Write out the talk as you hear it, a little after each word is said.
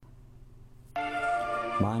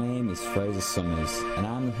My name is Fraser Summers, and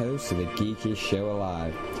I'm the host of the geekiest show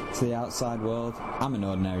alive. To the outside world, I'm an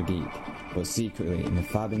ordinary geek, but secretly in the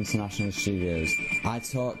Fab International Studios, I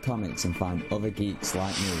talk comics and find other geeks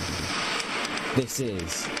like me. This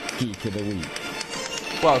is Geek of the Week.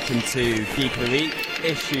 Welcome to Geek of the Week,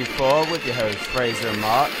 issue 4, with your hosts Fraser and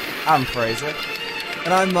Mark. I'm Fraser.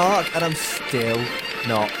 And I'm Mark, and I'm still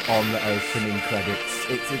not on the opening credits.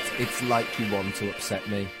 It's like you want to upset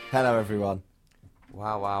me. Hello, everyone.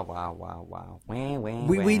 Wow.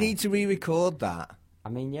 We need to re-record that. I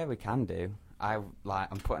mean, yeah, we can do. I'm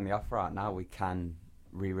putting the offer out now. We can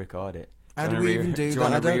re-record it. How do we even do that? Do you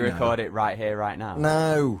want to I don't re-record know. it right here, right now?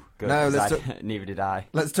 No. Good, No, neither did I.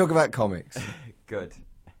 let's talk about comics. Good.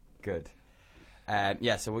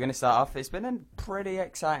 Yeah, so we're going to start off. It's been a pretty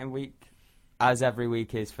exciting week, as every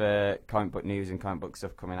week is for comic book news and comic book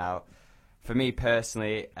stuff coming out. For me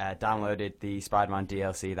personally, downloaded the Spider-Man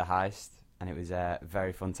DLC, The Heist, and it was a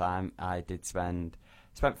very fun time. I did spent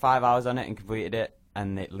 5 hours on it and completed it,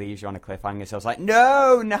 and it leaves you on a cliffhanger, so I was like,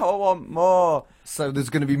 no, I want more. So there's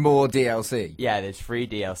going to be more DLC? Yeah, there's 3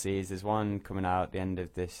 DLCs. There's one coming out at the end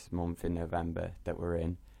of this month in November that we're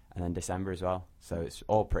in, and then December as well, so it's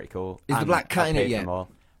all pretty cool. Is the Black Cat in it yet?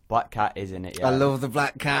 Black Cat is in it, yeah. I love the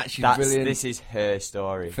Black Cat, she's brilliant. This is her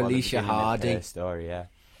story. Felicia Hardy. Her story, yeah.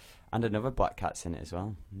 And another Black Cat's in it as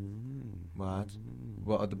well.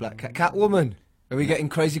 What are the Black Cat? Catwoman? Are we getting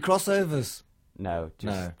crazy crossovers? No,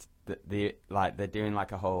 just they're doing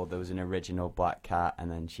like a whole. There was an original Black Cat, and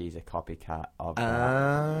then she's a copycat of that.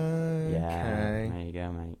 Okay. Yeah, there you go,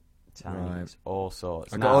 mate. It's all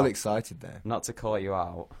sorts. I got all excited there. Not to call you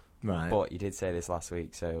out, Right. but you did say this last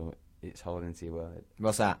week, so it's holding to your word.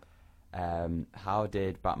 What's that? How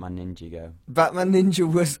did Batman Ninja go? Batman Ninja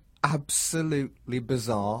was absolutely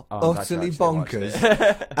bizarre, utterly bonkers,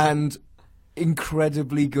 and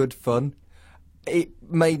incredibly good fun. It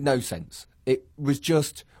made no sense. It was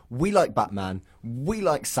just, we like Batman, we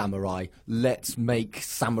like samurai, let's make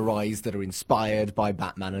samurais that are inspired by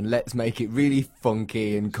Batman, and let's make it really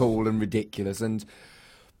funky and cool and ridiculous, and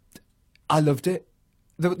I loved it.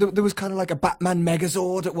 There was kind of like a Batman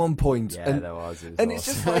Megazord at one point. Yeah, there was. It's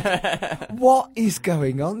just like, what is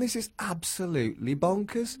going on? This is absolutely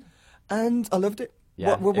bonkers. And I loved it.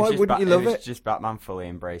 Yeah, Why wouldn't you love it? It was just Batman fully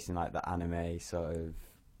embracing like the anime sort of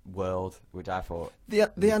world, which I thought...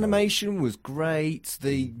 The animation was great.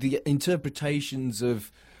 The interpretations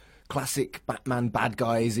of classic Batman bad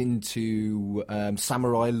guys into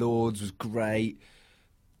samurai lords was great.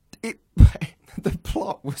 The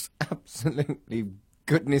plot was absolutely...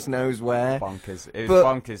 goodness knows where. Bonkers. It was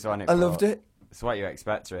bonkers on it. I loved it. It's what you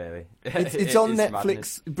expect, really. It's on Netflix,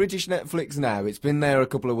 madness. British Netflix now. It's been there a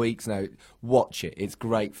couple of weeks now. Watch it. It's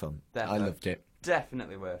great fun. Definitely. I loved it.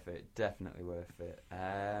 Definitely worth it.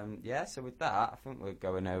 Yeah, so with that, I think we're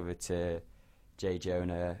going over to J.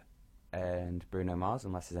 Jonah and Bruno Mars,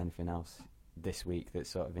 unless there's anything else this week that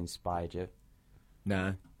sort of inspired you.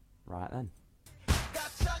 No. Right then.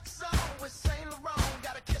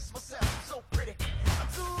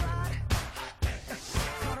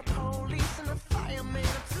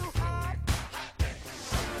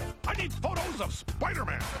 Photos of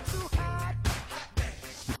Spider-Man.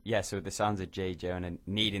 Yeah, so with the sounds of J. Jonah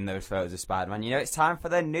needing those photos of Spider-Man, you know, it's time for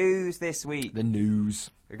the news this week. The news.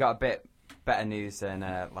 We got a bit better news than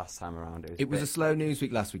last time around. It was a slow news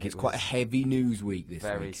week last week. It's quite a heavy news week this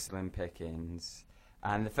week. Very slim pickings.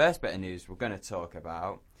 And the first bit of news we're going to talk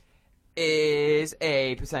about is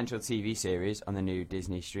a potential TV series on the new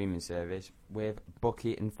Disney streaming service with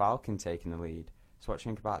Bucky and Falcon taking the lead. So what do you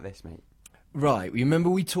think about this, mate? Right, remember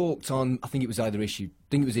we talked on, I think it was issue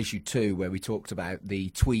 2, where we talked about the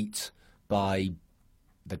tweet by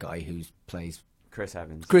the guy who plays... Chris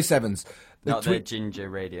Evans. The the ginger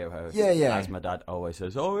radio host. Yeah. As my dad always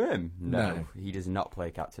says, him. No, he does not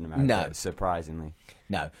play Captain America, no. Surprisingly.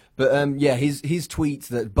 No, but his tweet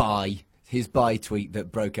his buy tweet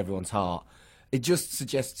that broke everyone's heart, it just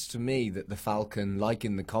suggests to me that the Falcon, like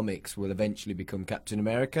in the comics, will eventually become Captain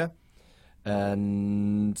America.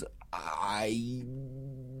 And... I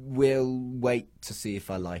will wait to see if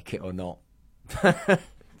I like it or not.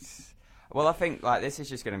 Well, I think this is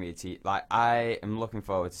just going to be I am looking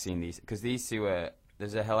forward to seeing these, because these two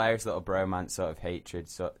there's a hilarious little bromance, sort of hatred,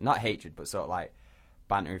 not hatred, but sort of like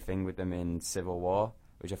banter thing with them in Civil War,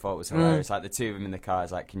 which I thought was hilarious. Like the two of them in the car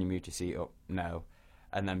is like, "Can you move your seat up?" No,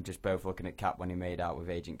 and them just both looking at Cap when he made out with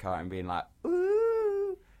Agent Carter and being like,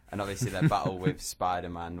 "Ooh," and obviously their battle with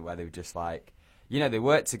Spider-Man, where they were just like. You know, they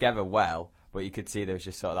worked together well, but you could see there was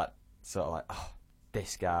just sort of like, oh,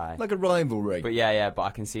 this guy. Like a rivalry. But yeah, but I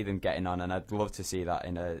can see them getting on, and I'd love to see that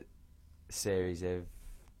in a series of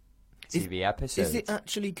TV episodes. Is it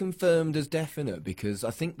actually confirmed as definite? Because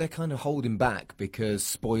I think they're kind of holding back because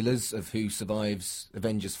spoilers of who survives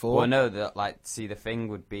Avengers 4. Well, no, the thing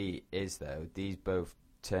would be is, though, these both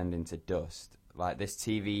turned into dust. Like, this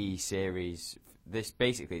TV series,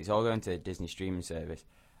 basically, it's all going to a Disney streaming service,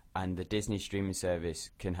 and the Disney streaming service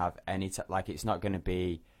can have it's not going to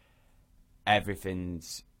be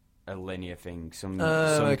everything's a linear thing. Some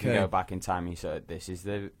can go back in time and so this is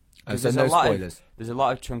the... There's no spoilers. There's a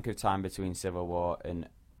lot of chunk of time between Civil War and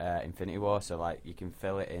Infinity War, so, like, you can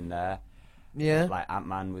fill it in there. Yeah. Like,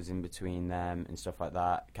 Ant-Man was in between them and stuff like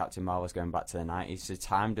that. Captain Marvel's going back to the 90s, so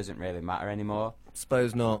time doesn't really matter anymore.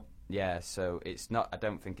 Suppose not. Yeah, so it's not... I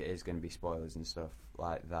don't think it is going to be spoilers and stuff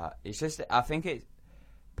like that. It's just... I think it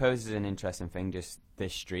poses an interesting thing, just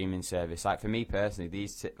this streaming service. Like, for me personally,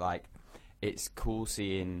 it's cool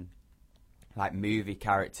seeing, like, movie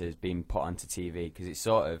characters being put onto TV, because it's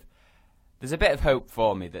sort of... There's a bit of hope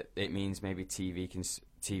for me that it means maybe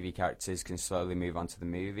TV characters can slowly move on to the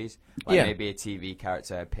movies. Like, maybe a TV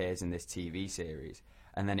character appears in this TV series,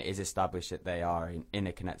 and then it is established that they are in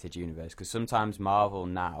a connected universe. Because sometimes Marvel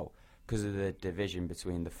now, because of the division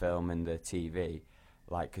between the film and the TV,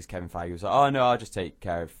 like, because Kevin Feige was like, oh, no, I'll just take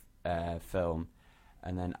care of film.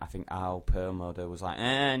 And then I think Al Perlmutter was like,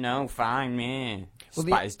 no, fine, me.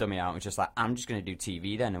 Spat his dummy out and was just like, I'm just going to do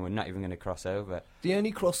TV then, and we're not even going to cross over. The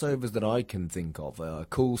only crossovers that I can think of are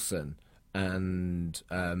Coulson and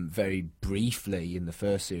very briefly in the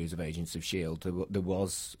first series of Agents of S.H.I.E.L.D. there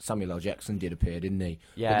was Samuel L. Jackson did appear, didn't he?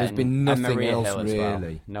 Yeah, but there's been nothing else Hill really.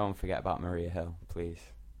 Well. No one forget about Maria Hill, please.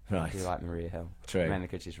 Right. I do like Maria Hill. True. Mainly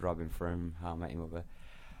because she's Robin from How I Met Your Mother.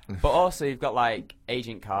 But also you've got, like,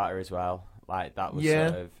 Agent Carter as well. Like, that was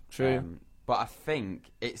sort of... true. But I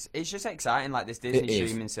think it's just exciting. Like, this Disney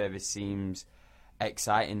streaming service seems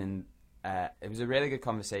exciting, and it was a really good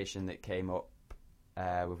conversation that came up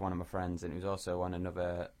with one of my friends, and it was also on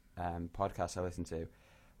another podcast I listened to,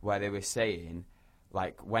 where they were saying,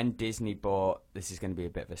 like, when Disney bought... This is going to be a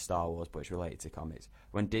bit of a Star Wars, but it's related to comics.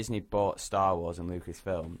 When Disney bought Star Wars and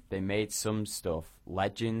Lucasfilm, they made some stuff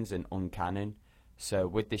legends and uncanon. So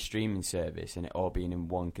with this streaming service and it all being in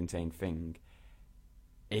one contained thing,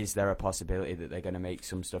 is there a possibility that they're going to make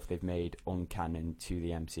some stuff they've made uncanon to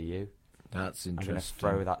the MCU? That's interesting. I'm going to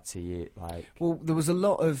throw that to you. Like, well, there was a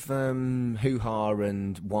lot of hoo-ha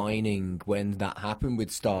and whining when that happened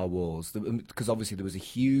with Star Wars, because obviously there was a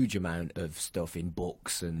huge amount of stuff in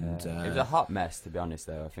books and... it was a hot mess, to be honest,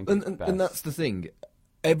 though. I think and that's the thing.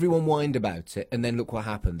 Everyone whined about it, and then look what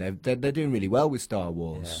happened. They're doing really well with Star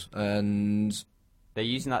Wars, and... They're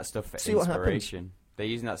using that stuff for inspiration. They're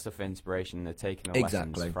using that stuff for inspiration. They're taking the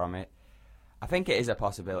lessons from it. I think it is a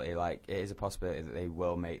possibility. Like, it is a possibility that they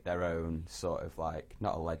will make their own sort of, like,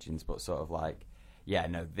 not a Legends, but sort of like, yeah,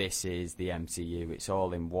 no, this is the MCU. It's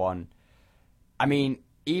all in one. I mean,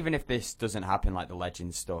 even if this doesn't happen, like the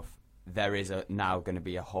Legends stuff, there is now going to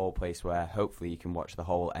be a whole place where hopefully you can watch the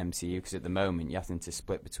whole MCU. Because at the moment, you're having to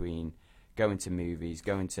split between going to movies, I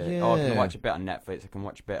can watch a bit on Netflix, I can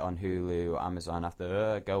watch a bit on Hulu, Amazon,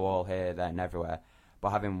 after go all here, there, and everywhere.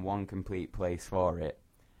 But having one complete place for it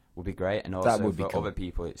would be great. And also for other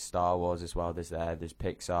people, it's Star Wars as well. There's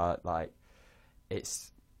Pixar. Like,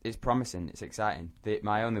 it's promising. It's exciting.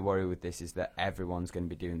 My only worry with this is that everyone's going to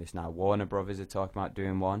be doing this now. Warner Brothers are talking about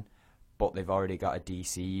doing one, but they've already got a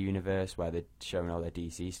DC universe where they're showing all their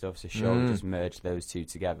DC stuff. So surely just merge those two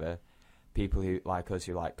together. People who like us,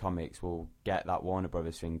 who like comics, will get that Warner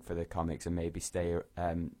Brothers thing for the comics and maybe stay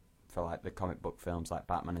for, like, the comic book films like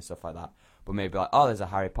Batman and stuff like that. But maybe like, oh, there's a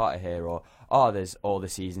Harry Potter here, or oh, there's all the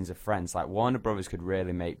seasons of Friends. Like, Warner Brothers could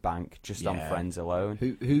really make bank just on Friends alone.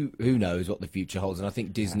 Who knows what the future holds? And I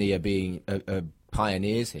think Disney are being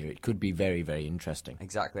pioneers here. It could be very, very interesting.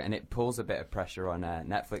 Exactly, and it pulls a bit of pressure on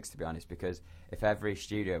Netflix, to be honest, because if every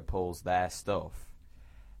studio pulls their stuff,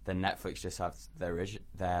 then Netflix just has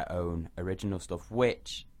their own original stuff,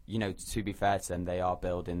 which, you know, to be fair to them, they are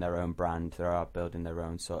building their own brand. They are building their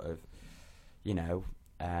own sort of, you know,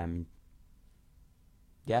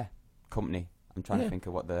 company. I'm trying to think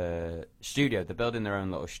of what the studio. They're building their own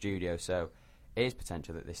little studio, so it is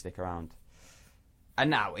potential that they stick around. And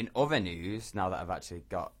now, in other news, now that I've actually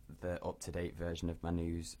got the up-to-date version of my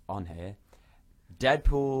news on here,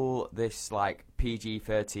 Deadpool, this, like,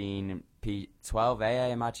 PG-13, P12A, I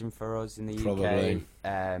imagine, for us in the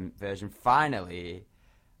UK version, finally,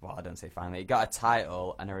 well, I don't say finally, it got a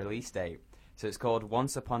title and a release date. So it's called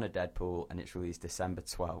Once Upon a Deadpool, and it's released December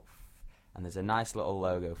 12th. And there's a nice little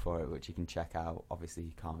logo for it, which you can check out. Obviously,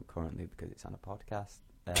 you can't currently because it's on a podcast,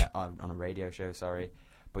 on a radio show, sorry.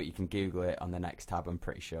 But you can Google it on the next tab, I'm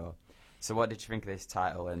pretty sure. So what did you think of this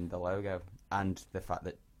title and the logo? And the fact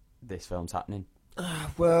that this film's happening?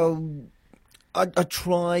 Well, I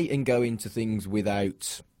try and go into things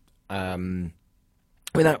without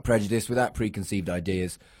prejudice, without preconceived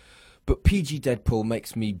ideas. But PG Deadpool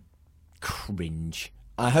makes me cringe.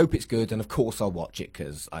 I hope it's good, and of course I'll watch it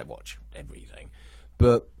because I watch everything.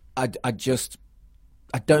 But I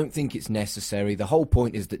don't think it's necessary. The whole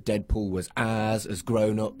point is that Deadpool was as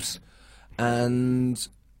grown-ups, and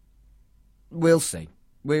we'll see.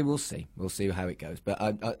 We will see. We'll see how it goes. But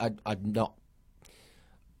I'm not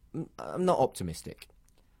optimistic.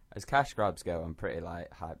 As cash grabs go, I'm pretty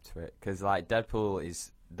hyped for it because Deadpool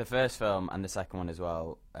is the first film and the second one as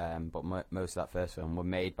well. But most of that first film were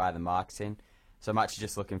made by the marketing, so I'm actually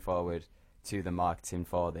just looking forward to the marketing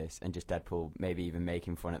for this and just Deadpool maybe even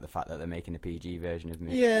making fun at the fact that they're making a PG version of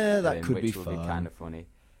me. Yeah, that could be which fun. will be kind of funny.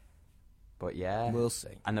 But yeah, we'll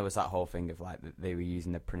see. And there was that whole thing of they were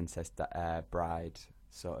using the Princess Bride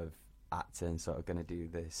sort of actor and sort of going to do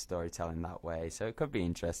the storytelling that way, so it could be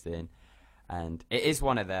interesting. And it is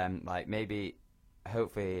one of them, maybe,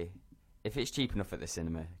 hopefully, if it's cheap enough at the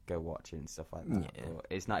cinema, go watch it and stuff like that. Yeah. But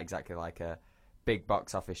it's not exactly like a big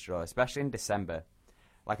box office draw, especially in December.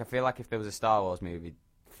 I feel like if there was a Star Wars movie,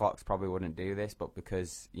 Fox probably wouldn't do this, but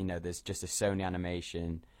because, there's just a Sony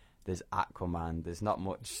animation, there's Aquaman, there's not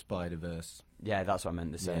much... Spider-Verse. Yeah, that's what I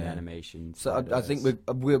meant, the Sony animation. So I think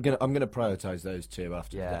I'm going to prioritise those two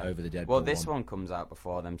after over the Deadpool. Well, this one comes out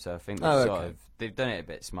before them, so I think they've done it a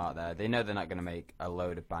bit smart there. They know they're not going to make a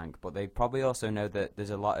load of bank, but they probably also know that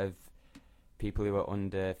there's a lot of people who are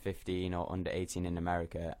under 15 or under 18 in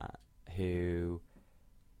America who,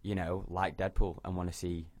 like Deadpool and want to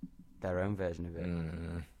see their own version of it.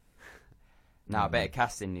 Now, a bit of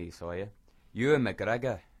casting news for you. Ewan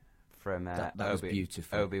McGregor from that was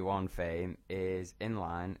beautiful. Obi-Wan fame is in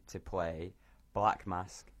line to play Black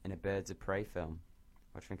Mask in a Birds of Prey film.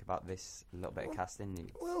 What do you think about this little bit of casting news?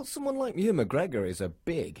 Well, someone like Ewan McGregor is a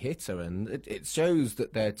big hitter, and it shows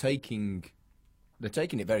that they're taking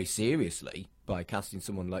it very seriously by casting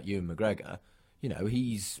someone like Ewan McGregor.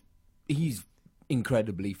 He's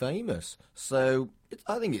incredibly famous, so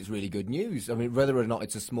I think it's really good news. I mean, whether or not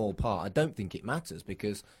it's a small part, I don't think it matters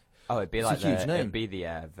because it'd be it's a huge name. It'd be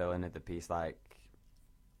the villain of the piece. Black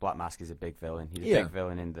Mask is a big villain. He's a big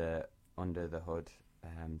villain in the Under the Hood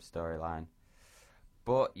storyline.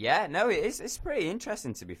 But yeah, no, it's pretty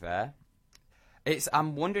interesting to be fair.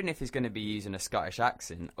 I'm wondering if he's going to be using a Scottish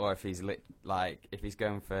accent or if he's if he's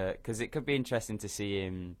going for, because it could be interesting to see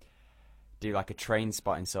him do a train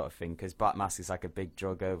spotting sort of thing, because Black Mask is a big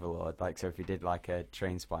drug overlord. So if he did a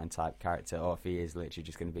train spotting type character, or if he is literally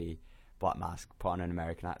just going to be Black Mask put on an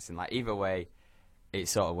American accent, either way, it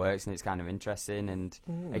sort of works and it's kind of interesting. And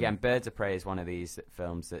again, Birds of Prey is one of these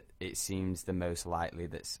films that it seems the most likely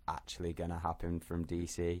that's actually going to happen from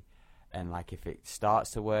DC. And if it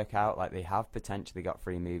starts to work out, they have potentially got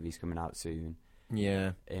 3 movies coming out soon.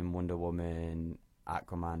 Yeah. In Wonder Woman,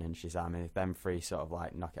 Aquaman, and Shazam. And if them 3 sort of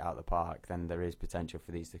knock it out of the park, then there is potential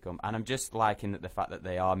for these to come. And I'm just liking the fact that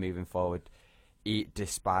they are moving forward,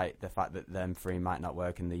 despite the fact that them 3 might not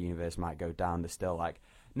work and the universe might go down. They're still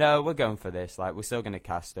no, we're going for this. We're still going to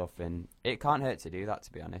cast stuff, and it can't hurt to do that,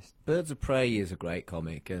 to be honest. Birds of Prey is a great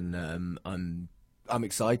comic, and I'm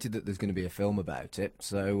excited that there's going to be a film about it.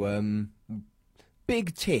 So,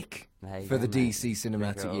 big tick for the DC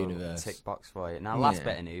Cinematic Universe. Tick box for you. Now, last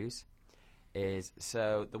bit of news is,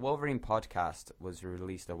 so the Wolverine podcast was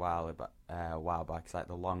released a while back. It's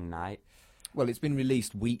The Long Night. Well, it's been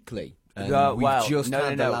released weekly. Had the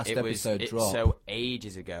last episode drop. So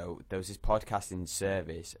ages ago, there was this podcasting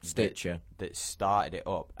service, Stitcher, that started it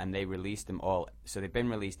up, and they released them all. So they've been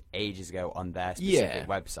released ages ago on their specific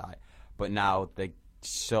website, but now they're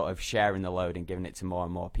sort of sharing the load and giving it to more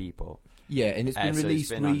and more people. Yeah, and it's been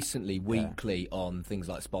released recently, weekly, on things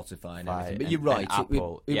like Spotify and everything. But you're right,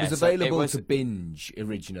 it was available to binge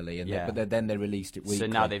originally, but then they released it weekly. So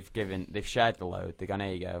now they've shared the load. They've gone,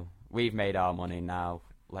 here you go. We've made our money now.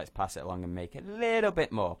 Let's pass it along and make it a little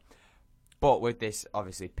bit more. But with this,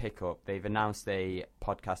 obviously, pickup, they've announced a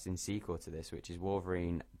podcasting sequel to this, which is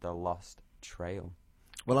Wolverine: The Lost Trail.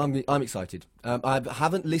 Well, I'm excited. I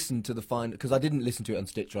haven't listened to the final, because I didn't listen to it on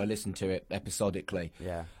Stitcher. I listened to it episodically.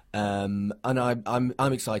 Yeah. And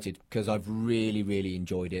I'm excited because I've really, really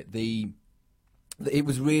enjoyed it. It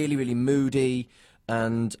was really, really moody,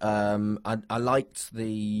 and I liked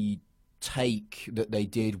the take that they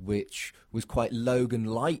did, which was quite Logan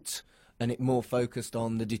light, and it more focused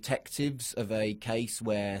on the detectives of a case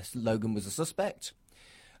where Logan was a suspect.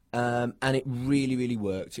 And it really, really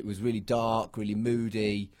worked. It was really dark, really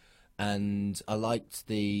moody, and I liked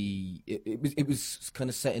it was kind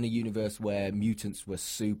of set in a universe where mutants were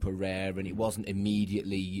super rare, and it wasn't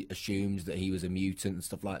immediately assumed that he was a mutant and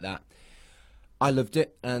stuff like that. I loved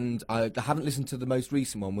it, and I haven't listened to the most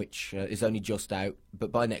recent one, which is only just out,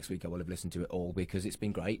 but by next week I will have listened to it all because it's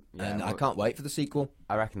been great, and I can't wait for the sequel.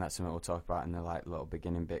 I reckon that's something we'll talk about in the little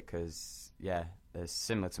beginning bit, because, it's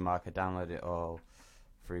similar to Mark. I downloaded it all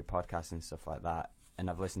through podcasts and stuff like that, and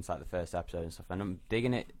I've listened to the first episode and stuff, and I'm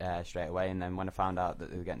digging it straight away, and then when I found out that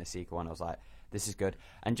they were getting a sequel, and I was like, this is good.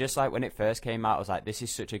 And just when it first came out, I was like, this is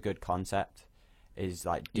such a good concept, is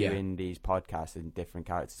doing these podcasts and different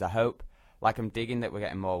characters. I hope... I'm digging that we're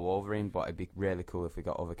getting more Wolverine, but it'd be really cool if we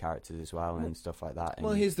got other characters as well and stuff like that.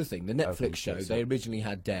 Well, here's the thing. The Netflix show, they originally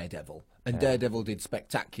had Daredevil, and Daredevil did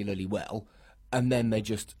spectacularly well, and then they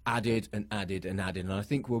just added and added and added. And I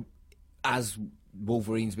think as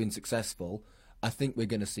Wolverine's been successful, I think we're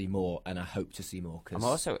going to see more, and I hope to see more. I'm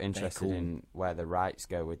also interested in where the rights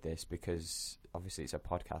go with this, because obviously it's a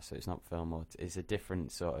podcast, so it's not film, or it's a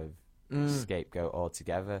different sort of scapegoat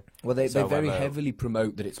altogether. Well, they very heavily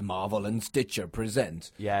promote that it's Marvel and Stitcher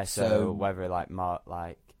present. Yeah, so whether it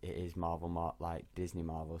is Marvel, Disney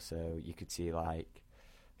Marvel, so you could see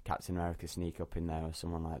Captain America sneak up in there or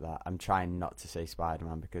someone like that. I'm trying not to say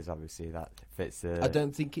Spider-Man because obviously that fits the... I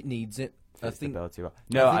don't think it needs it. I think well.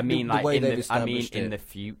 No, I mean in the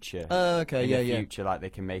future. Oh, okay, in the future, they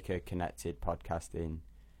can make a connected podcasting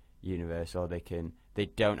universe, or they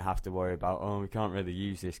don't have to worry about, we can't really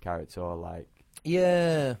use this character, or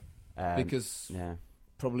because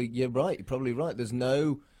probably you're probably right. There's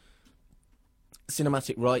no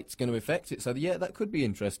cinematic rights going to affect it, so that could be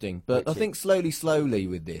interesting. But I think slowly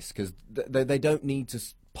with this, because they don't need to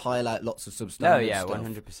pile out lots of substantive stuff.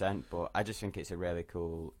 100%. But I just think it's a really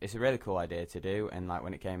cool idea to do. And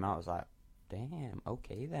when it came out, I was like, damn,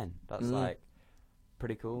 okay then, that's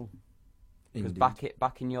pretty cool. Because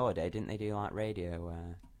back in your day, didn't they do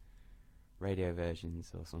radio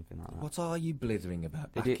versions or something like that? What are you blithering about?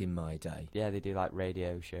 In my day? Yeah, they do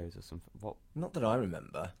radio shows or something. What? Not that I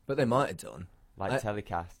remember, but they might have done.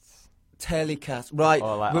 Telecasts. Telecast, right?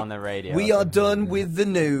 Or on the radio. We are done with the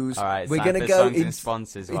news. All right, we're going to go in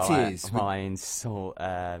sponsors. While I insult.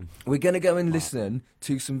 We're going to go and listen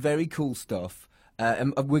to some very cool stuff.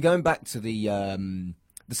 And we're going back to the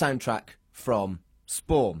soundtrack from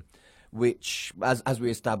Spawn, which, as we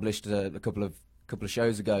established a couple of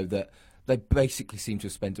shows ago, that they basically seem to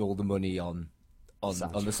have spent all the money on the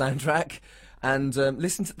soundtrack. And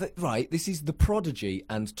listen to this is The Prodigy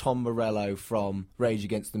and Tom Morello from Rage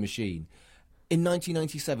Against the Machine. In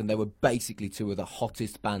 1997, they were basically two of the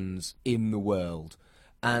hottest bands in the world.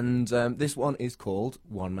 And this one is called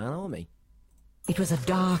One Man Army. It was a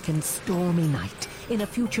dark and stormy night. In a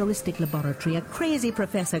futuristic laboratory, a crazy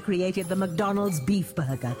professor created the McDonald's beef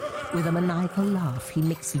burger. With a maniacal laugh, he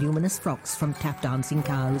mixed luminous frocks from tap-dancing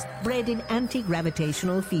cows, bred in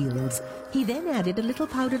anti-gravitational fields. He then added a little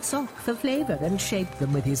powdered sock for flavour and shaped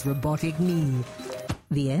them with his robotic knee.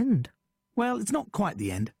 The end. Well, it's not quite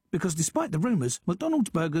the end, because despite the rumours, McDonald's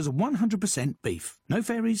burgers are 100% beef. No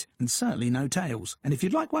fairies, and certainly no tails. And if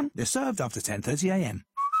you'd like one, they're served after 10:30am.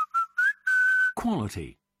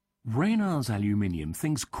 Quality. Reynars Aluminium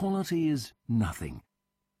thinks quality is nothing.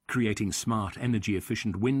 Creating smart,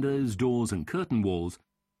 energy-efficient windows, doors and curtain walls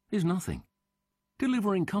is nothing.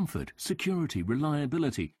 Delivering comfort, security,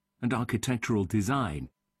 reliability and architectural design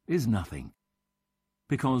is nothing.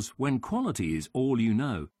 Because when quality is all you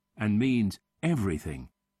know and means everything,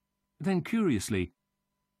 then curiously,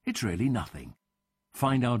 it's really nothing.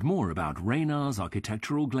 Find out more about Reynars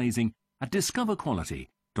architectural glazing at discoverquality.co.uk.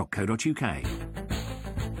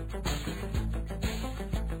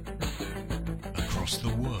 Across the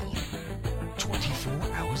world, 24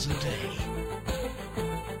 hours a day.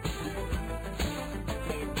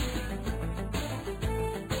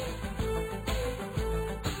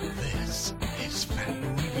 This is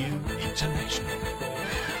Fan Review International.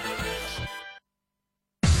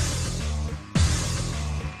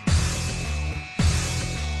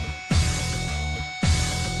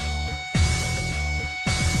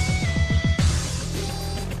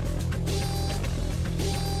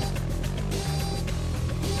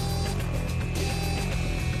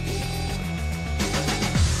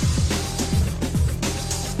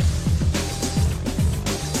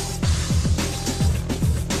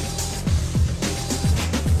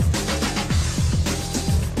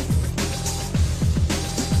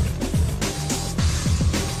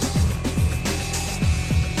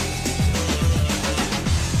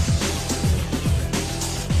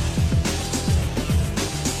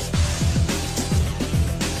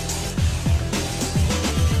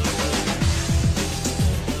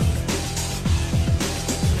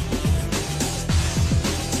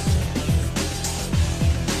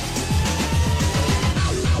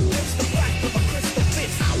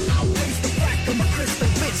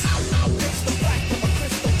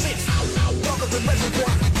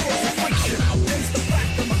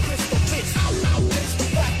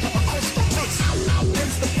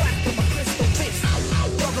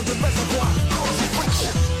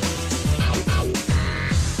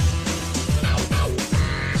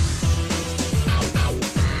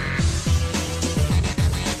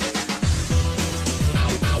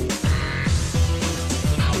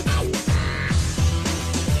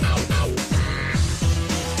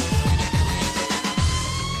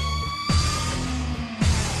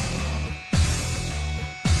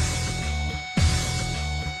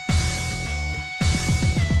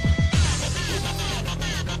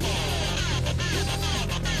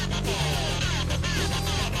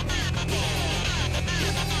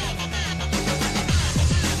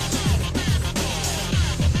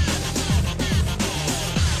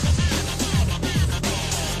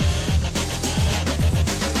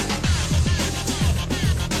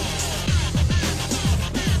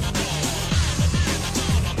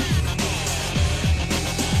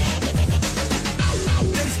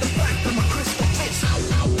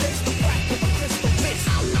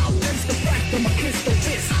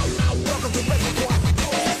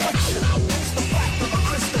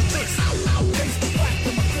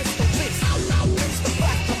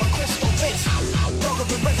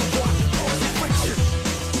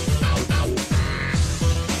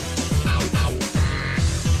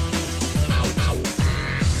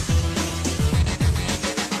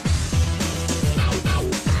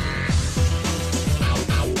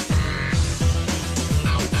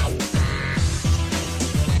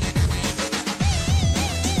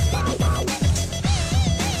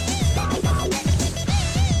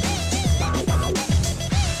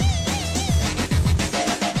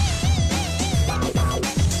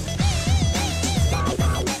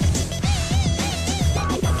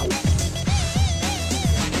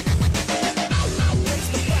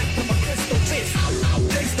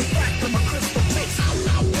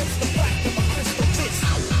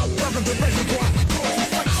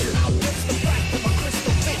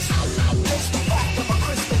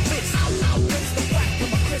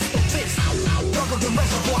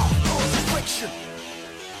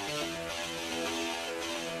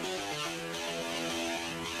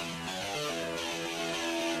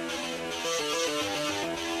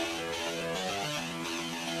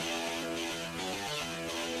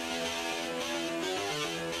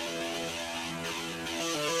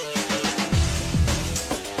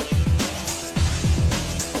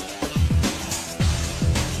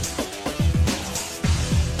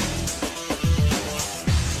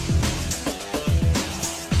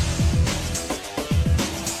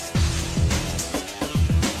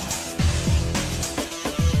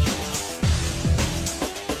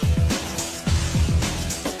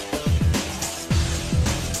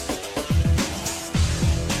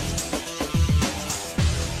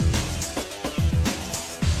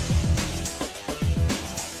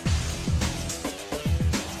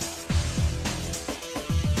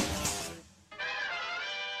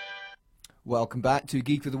 Welcome back to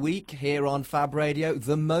Geek of the Week here on Fab Radio,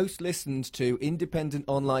 the most listened to independent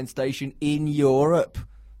online station in Europe.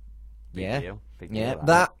 Big deal.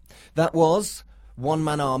 That was One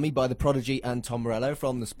Man Army by The Prodigy and Tom Morello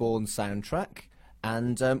from the Spawn soundtrack.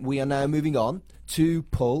 And we are now moving on to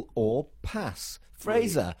Pull or Pass.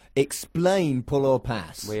 Fraser, explain Pull or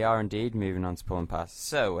Pass. We are indeed moving on to Pull and Pass.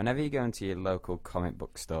 So, whenever you go into your local comic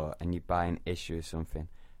book store and you buy an issue of something,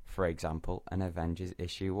 for example, an Avengers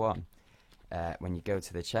issue 1, when you go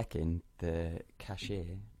to the check-in, the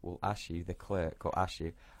cashier will ask you, the clerk will ask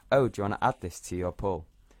you, oh, do you want to add this to your pull?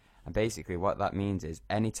 And basically what that means is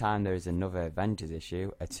anytime there is another Avengers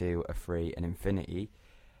issue, a 2, a 3, an Infinity,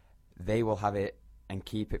 they will have it and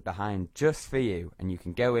keep it behind just for you. And you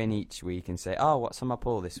can go in each week and say, oh, what's on my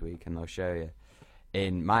pull this week? And they'll show you.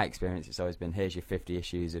 In my experience, it's always been, here's your 50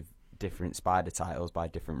 issues of different Spider titles by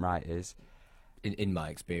different writers. In my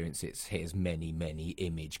experience, it's here's many, many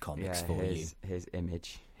Image comics for you. Here's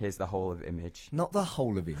Image. Here's the whole of Image. Not the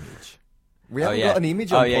whole of Image. We haven't got an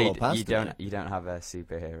Image on Pull or Pass. You don't have a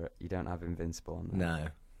superhero. You don't have Invincible on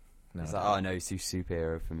there. No. It's like, oh no, he's too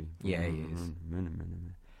superhero for me. Yeah, he is.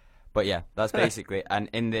 But yeah, that's basically. And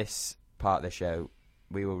in this part of the show,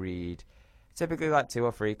 we will read typically like 2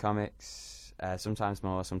 or 3 comics, sometimes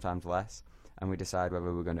more, sometimes less, and we decide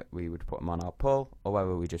whether we would put them on our pull or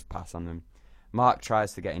whether we just pass on them. Mark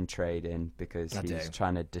tries to get in trade in because he's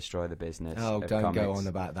trying to destroy the business. Oh, don't go on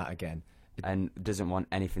about that again. And doesn't want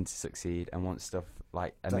anything to succeed and wants stuff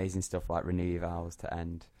like amazing stuff like Renew Your Vows to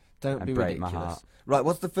end. Don't be break ridiculous. My heart. Right,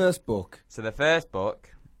 what's the first book? So the first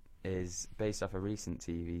book is based off a recent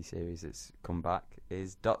TV series that's come back.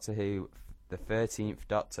 Is Doctor Who, the 13th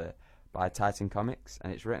Doctor by Titan Comics,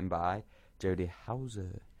 and it's written by Jodie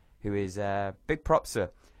Hauser, who is big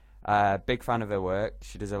propser. Big fan of her work.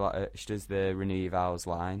 She does the Renew Your Vows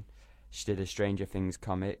line. She did a Stranger Things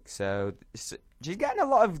comic. So she's getting a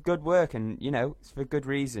lot of good work, and it's for good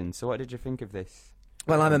reason. So what did you think of this?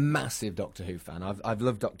 Well, I'm a massive Doctor Who fan. I've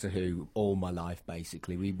loved Doctor Who all my life,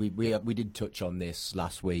 basically. We did touch on this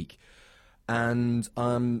last week, and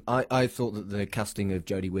I thought that the casting of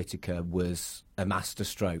Jodie Whittaker was a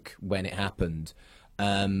masterstroke when it happened.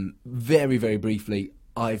 Very, very briefly,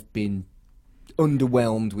 I've been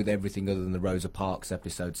underwhelmed with everything other than the Rosa Parks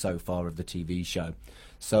episode so far of the TV show.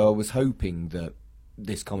 So I was hoping that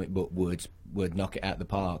this comic book would knock it out of the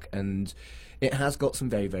park, and it has got some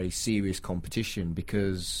very, very serious competition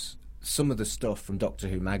because some of the stuff from Doctor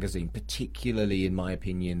Who magazine, particularly in my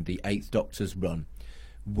opinion the 8th Doctor's run,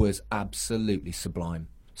 was absolutely sublime.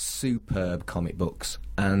 Superb comic books,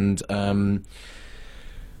 and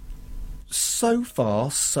so far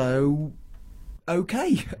so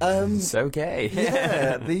okay. It's okay.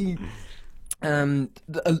 Yeah,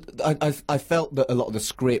 I felt that a lot of the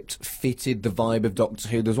script fitted the vibe of Doctor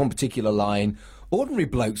Who. There's one particular line, ordinary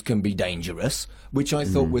blokes can be dangerous, which I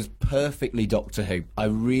thought was perfectly Doctor Who. I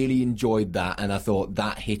really enjoyed that, and I thought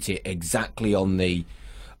that hit it exactly on the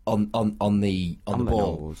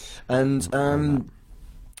ball. And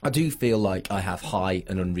I do feel like I have high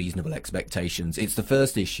and unreasonable expectations. It's the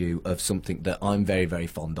first issue of something that I'm very, very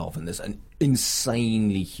fond of, and there's an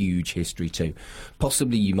insanely huge history too.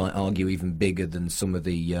 Possibly, you might argue, even bigger than some of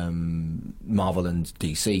the Marvel and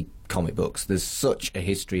DC comic books. There's such a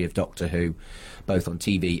history of Doctor Who, both on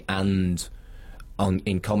TV and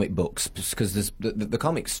in comic books, because the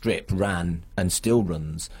comic strip ran and still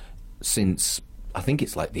runs since, I think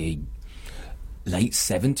it's like the late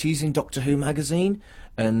 70s in Doctor Who magazine.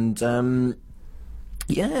 And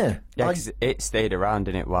because it stayed around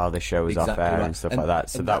in it while the show was off air and stuff like that.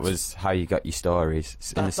 So that was how you got your stories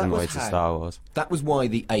in a similar way to Star Wars. That was why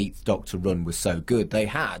the 8th Doctor run was so good. They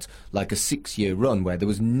had like a 6-year run where there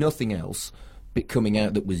was nothing else coming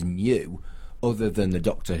out that was new other than the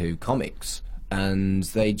Doctor Who comics. And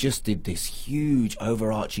they just did this huge,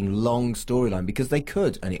 overarching, long storyline because they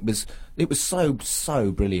could, and it was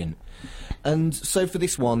so brilliant. And so for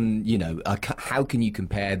this one, how can you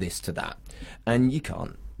compare this to that? And you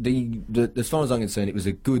can't. As far as I'm concerned, it was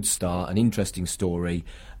a good start, an interesting story,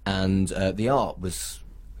 and the art was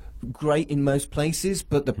great in most places.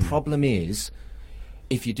 But the problem is,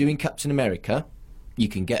 if you're doing Captain America, you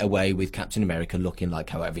can get away with Captain America looking like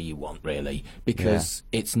however you want, really, because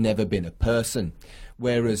it's never been a person.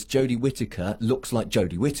 Whereas Jodie Whittaker looks like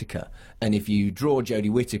Jodie Whittaker. And if you draw Jodie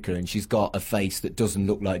Whittaker and she's got a face that doesn't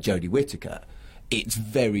look like Jodie Whittaker, it's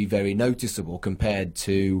very, very noticeable compared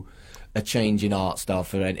to a change in art style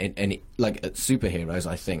for any superheroes,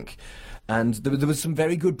 I think. And there was some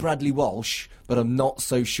very good Bradley Walsh, but I'm not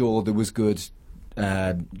so sure there was good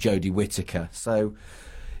Jodie Whittaker. So,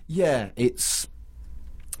 yeah, it's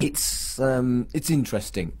It's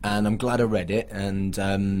interesting, and I'm glad I read it. And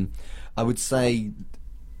I would say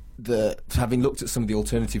that having looked at some of the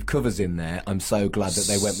alternative covers in there, I'm so glad that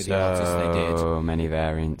they went with the artists they did. So many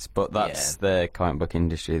variants, but that's the comic book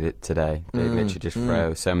industry that today. They literally just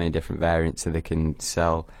throw so many different variants so they can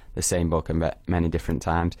sell the same book many different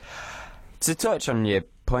times. To touch on your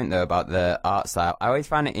point though about the art style, I always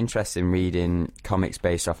find it interesting reading comics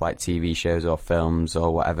based off like TV shows or films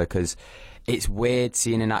or whatever, because it's weird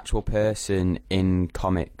seeing an actual person in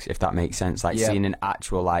comics, if that makes sense. Like seeing an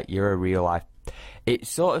actual, like, you're a real life. It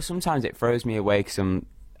sort of, sometimes it throws me away because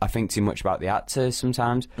I think too much about the actors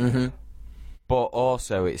sometimes. But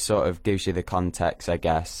also it sort of gives you the context, I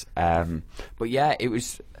guess. But yeah, it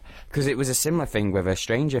was, because it was a similar thing with a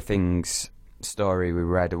Stranger Things story we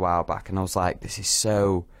read a while back, and I was like, this is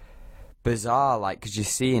so bizarre, like, because you're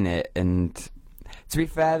seeing it. And to be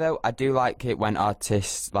fair though, I do like it when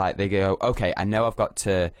artists, like, they go, okay, I know I've got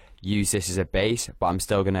to use this as a base, but I'm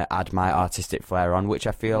still going to add my artistic flair on, which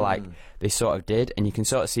I feel like they sort of did. And you can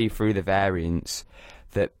sort of see through the variants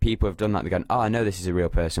that people have done that. They're going, oh, I know this is a real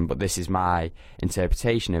person, but this is my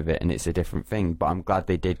interpretation of it, and it's a different thing. But I'm glad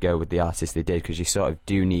they did go with the artist they did, because you sort of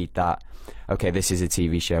do need that. Okay, this is a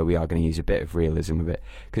TV show, we are going to use a bit of realism with it.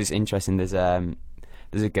 Because it's interesting, there's a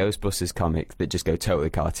Ghostbusters comic that just go totally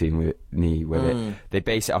cartoony with it. They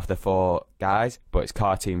base it off the 4 guys, but it's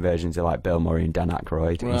cartoon versions of like Bill Murray and Dan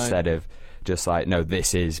Aykroyd instead of just like, no,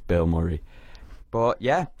 this is Bill Murray. But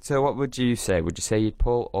yeah, so what would you say? Would you say you'd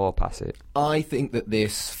pull or pass it? I think that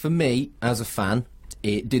this, for me, as a fan,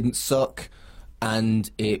 it didn't suck,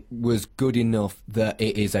 and it was good enough that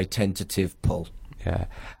it is a tentative pull. Yeah.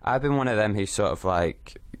 I've been one of them who's sort of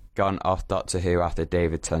like gone off Doctor Who after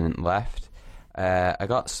David Tennant left. I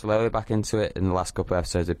got slowly back into it in the last couple of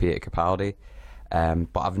episodes of Peter Capaldi,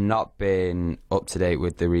 but I've not been up to date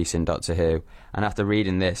with the recent Doctor Who. And after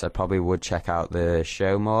reading this, I probably would check out the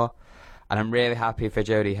show more. And I'm really happy for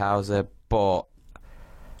Jodie Hauser, but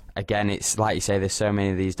again, it's like you say, there's so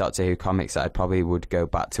many of these Doctor Who comics that I probably would go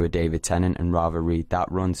back to a David Tennant and rather read that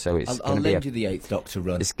run. So it's I'll lend you the 8th Doctor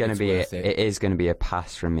run. It's going to be it is going to be a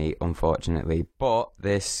pass from me, unfortunately. But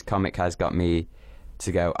this comic has got me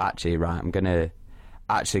to go, actually, right, I'm going to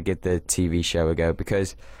actually give the TV show a go,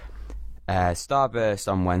 because Starburst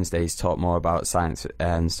on Wednesdays talk more about science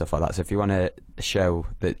and stuff like that. So if you want a show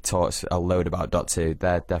that talks a load about Doctor Who,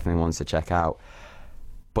 they're definitely ones to check out.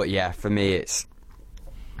 But yeah, for me, it's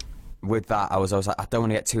with that, I was like, I don't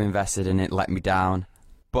want to get too invested in it, let me down.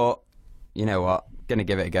 But you know what? Going to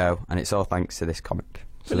give it a go, and it's all thanks to this comic.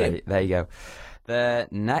 So there you go. The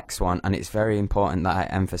next one, and it's very important that I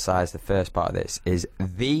emphasise the first part of this, is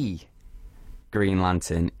The Green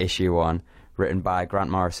Lantern issue 1, written by Grant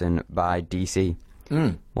Morrison by DC.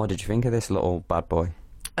 What did you think of this little bad boy?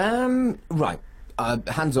 Right.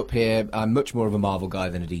 Hands up here, I'm much more of a Marvel guy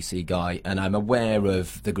than a DC guy, and I'm aware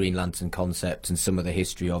of the Green Lantern concept and some of the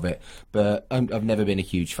history of it, but I've never been a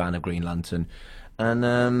huge fan of Green Lantern.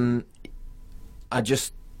 And I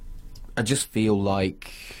just feel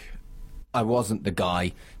like I wasn't the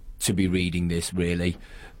guy to be reading this, really,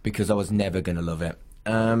 because I was never going to love it.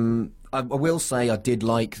 I will say I did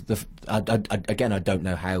like again, I don't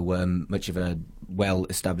know how much of a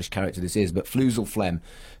well-established character this is, but Fluzel Flem,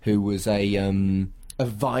 who was a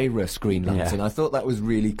virus Green Lantern. I thought that was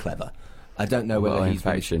really clever. I don't know whether he's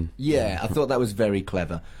infection. I thought that was very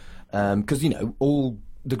clever, because all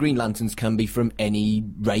the Green Lanterns can be from any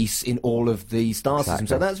race in all of the star systems,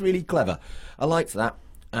 so that's really clever. I liked that,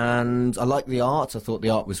 and I liked the art. I thought the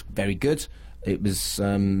art was very good. It was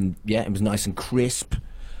it was nice and crisp.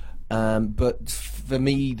 But for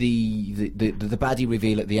me, the baddie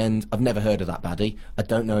reveal at the end, I've never heard of that baddie. I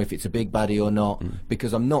don't know if it's a big baddie or not,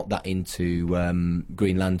 because I'm not that into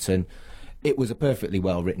Green Lantern. It was a perfectly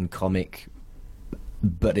well-written comic,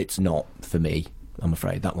 but it's not for me, I'm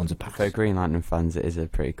afraid. That one's a pass. For Green Lantern fans, it is a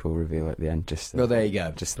pretty cool reveal at the end. Well, there you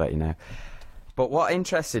go. Just to let you know. But what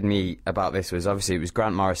interested me about this was, obviously, it was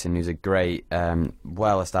Grant Morrison, who's a great,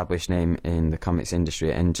 well-established name in the comics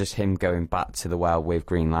industry, and just him going back to the well with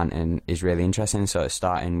Green Lantern is really interesting, sort of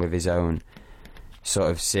starting with his own sort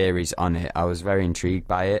of series on it. I was very intrigued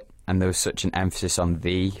by it, and there was such an emphasis on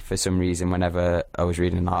for some reason, whenever I was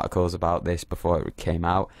reading articles about this before it came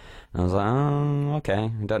out. And I was like, oh, okay,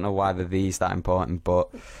 I don't know why the the's that important, but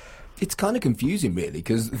it's kind of confusing, really,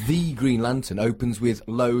 because The Green Lantern opens with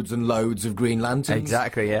loads and loads of Green Lanterns.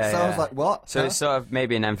 Exactly, yeah. So I was like, what? So it's sort of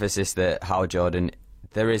maybe an emphasis that Hal Jordan,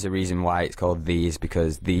 there is a reason why it's called These,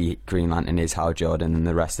 because the Green Lantern is Hal Jordan and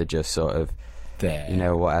the rest are just sort of,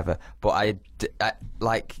 there, whatever. But I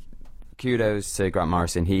like, kudos to Grant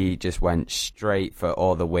Morrison. He just went straight for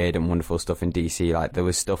all the weird and wonderful stuff in DC. Like, there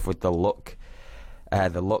was stuff with the Look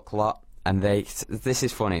lot, and this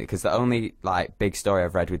is funny because the only like big story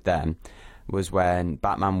I've read with them was when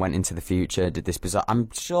Batman went into the future, did this bizarre... I'm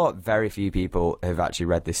sure very few people have actually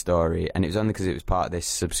read this story, and it was only because it was part of this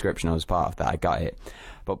subscription I was part of that I got it.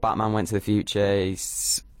 But Batman went to the future,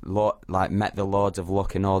 met the Lords of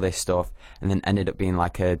Luck and all this stuff, and then ended up being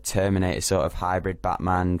like a Terminator sort of hybrid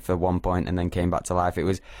Batman for one point, and then came back to life. It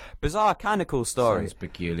was bizarre, kind of cool story. Sounds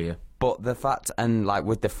peculiar. But the fact, and like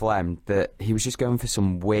with the phlegm, that he was just going for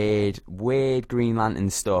some weird Green Lantern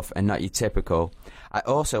stuff and not your typical. I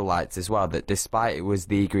also liked as well that despite it was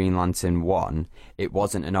the Green Lantern 1, it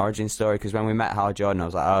wasn't an origin story, because when we met Hal Jordan, I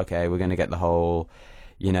was like, oh, okay, we're going to get the whole,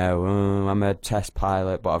 I'm a test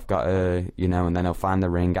pilot, but I've got a, and then he'll find the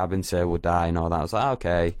ring, Abin Sur will die and all that. I was like, oh,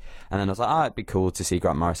 okay. And then I was like, it'd be cool to see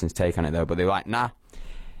Grant Morrison's take on it, though. But they were like, nah.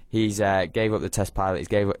 He's gave up the test pilot.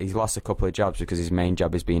 He's lost a couple of jobs because his main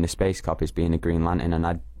job is being a space cop, is being a Green Lantern, and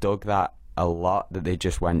I dug that a lot, that they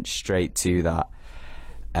just went straight to that,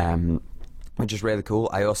 which is really cool.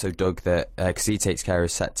 I also dug that because he takes care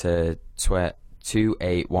of set to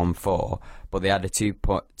 2814, but they had a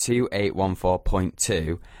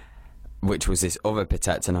 2814.2, which was this other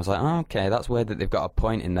protector, and I was like, oh, okay, that's weird that they've got a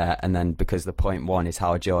point in there, and then because the point 1 is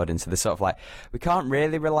Hal Jordan, so they're sort of like, we can't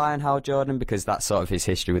really rely on Hal Jordan because that's sort of his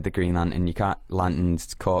history with the Green Lantern.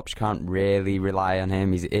 Lantern's Corps, you can't really rely on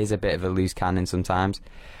him. He is a bit of a loose cannon sometimes.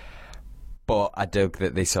 But I dug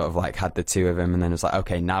that they sort of like had the two of him, and then it was like,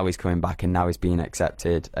 okay, now he's coming back and now he's being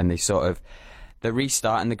accepted, and they're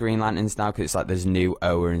restarting the Green Lanterns now because it's like there's new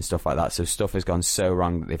Oa and stuff like that, so stuff has gone so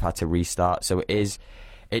wrong that they've had to restart. So it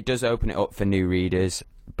does open it up for new readers,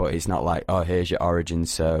 but it's not like, oh, here's your origin,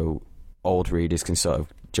 so old readers can sort of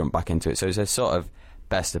jump back into it. So it's a sort of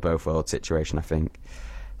best of both worlds situation, I think.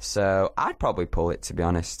 So I'd probably pull it, to be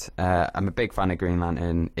honest. I'm a big fan of Green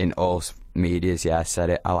Lantern in all medias. Yeah, I said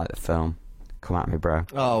it. I like the film. Come at me, bro.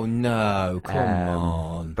 Oh, no. Come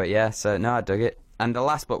on. But yeah, so no, I dug it. And the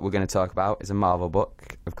last book we're going to talk about is a Marvel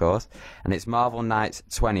book, of course, and it's Marvel Knights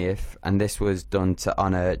 20th, and this was done to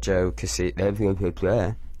honour Joe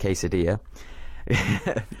Quesadilla.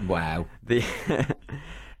 Wow.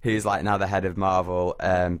 Who's like now the head of Marvel,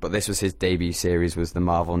 but this was his debut series, was the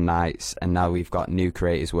Marvel Knights, and now we've got new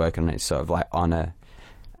creators working on it, sort of like honour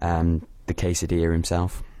the Quesadilla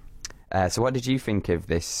himself. So what did you think of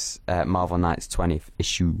this Marvel Knights 20th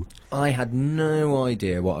issue? I had no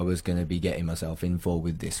idea what I was going to be getting myself in for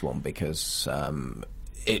with this one, because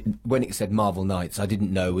when it said Marvel Knights, I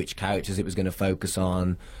didn't know which characters it was going to focus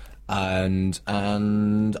on, and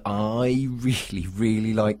I really,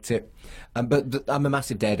 really liked it. But I'm a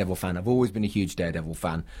massive Daredevil fan. I've always been a huge Daredevil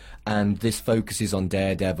fan, and this focuses on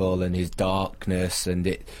Daredevil and his darkness, and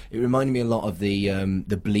it reminded me a lot of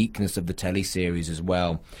the bleakness of the teleseries as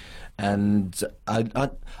well. And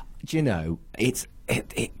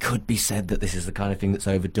it could be said that this is the kind of thing that's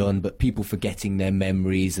overdone, but people forgetting their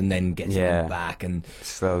memories and then getting them back, and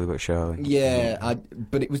slowly but surely. Yeah,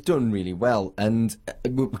 but it was done really well. And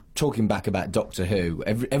we're talking back about Doctor Who.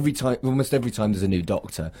 Almost every time there's a new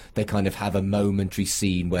Doctor, they kind of have a momentary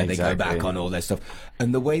scene where they go back on all their stuff.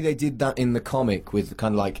 And the way they did that in the comic, with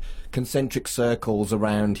kind of like concentric circles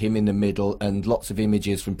around him in the middle, and lots of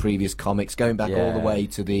images from previous comics, going back all the way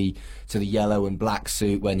to the yellow and black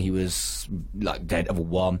suit when he was like Daredevil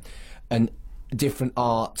 1, and different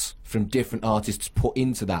art from different artists put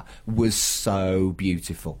into that was so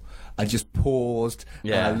beautiful. I just paused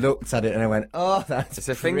and I looked at it and I went, oh, that's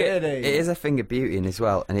pretty. It is a thing of beauty as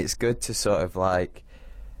well, and it's good to sort of like,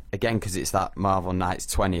 again, because it's that Marvel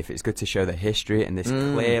Knights 20th, it's good to show the history, and this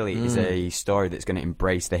clearly is a story that's going to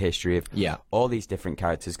embrace the history of all these different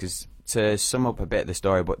characters, because to sum up a bit of the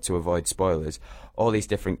story, but to avoid spoilers, all these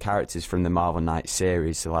different characters from the Marvel Knights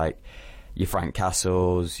series, so like your Frank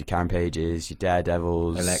Castles, your Karen Pages, your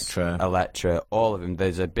Daredevils, Elektra, all of them.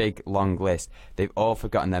 There's a big, long list. They've all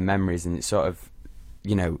forgotten their memories, and it's sort of,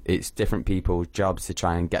 it's different people's jobs to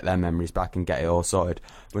try and get their memories back and get it all sorted.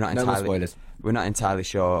 We're not entirely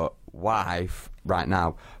sure why right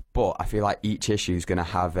now, but I feel like each issue is going to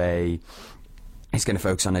have it's going to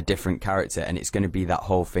focus on a different character, and it's going to be that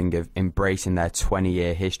whole thing of embracing their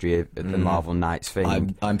 20-year history of the Marvel Knights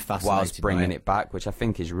thing. I'm fascinated whilst bringing it back, which I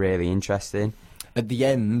think is really interesting. At the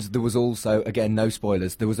end, there was also, again, no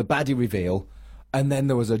spoilers, there was a baddie reveal, and then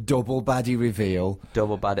there was a double baddie reveal.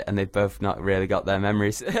 Double baddie, and they've both not really got their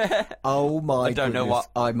memories. Oh my I don't goodness. know what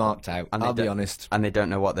I marked out, I'll be honest. And they don't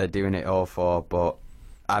know what they're doing it all for, but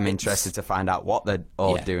I'm interested to find out what they're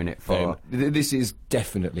all doing it for. This is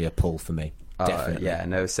definitely a pull for me. Definitely. Yeah,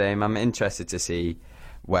 no, same. I'm interested to see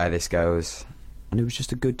where this goes. And it was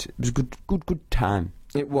just a good time.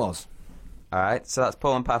 It was. Alright, so that's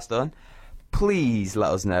Pull and Pass done. Please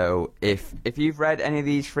let us know if you've read any of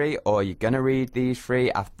these three, or you're going to read these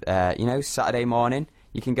three after, Saturday morning.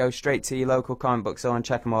 You can go straight to your local comic book store and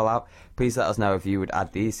check them all out. Please let us know if you would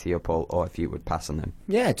add these to your pull or if you would pass on them.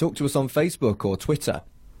 Yeah, talk to us on Facebook or Twitter.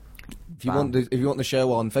 If you want the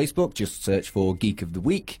show on Facebook, just search for Geek of the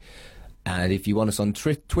Week. And if you want us on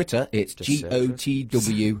Twitter, it's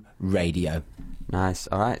GOTW Radio. Nice.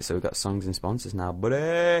 All right, so we've got songs and sponsors now,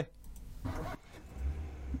 buddy.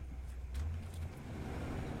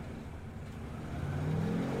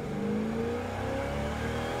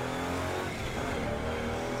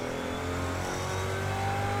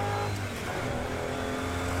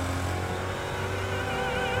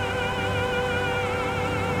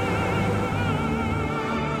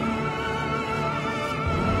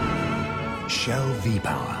 Shell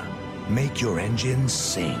V-Power. Make your engines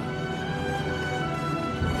sing.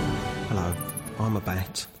 Hello, I'm a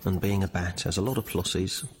bat, and being a bat has a lot of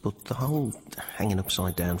pluses, but the whole hanging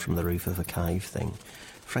upside down from the roof of a cave thing,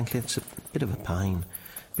 frankly, it's a bit of a pain.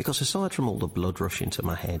 Because aside from all the blood rushing to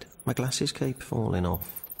my head, my glasses keep falling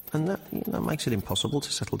off, and that makes it impossible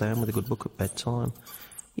to settle down with a good book at bedtime.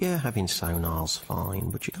 Yeah, having sonar's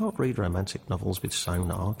fine, but you can't read romantic novels with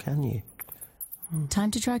sonar, can you?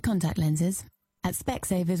 Time to try contact lenses. At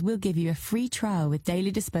Specsavers, we'll give you a free trial with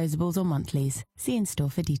daily disposables or monthlies. See in store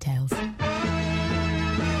for details.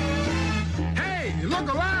 Hey,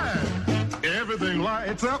 look alive! Everything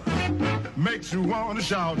lights up, makes you want to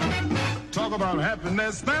shout. Talk about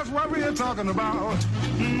happiness, that's what we're talking about.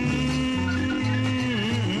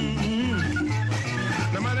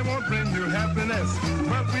 The money won't bring you happiness,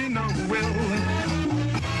 but we know will.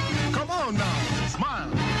 Come on now, smile,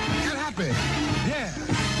 get happy, yeah.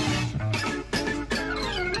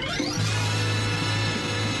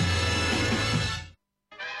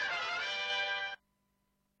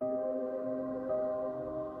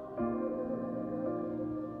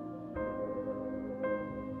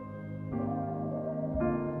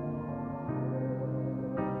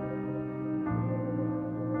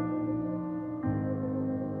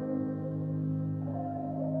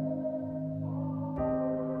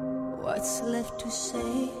 What's left to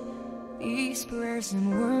say? These prayers aren't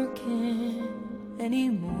working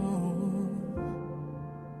anymore.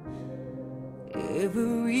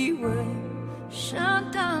 Every word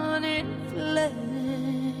shut down in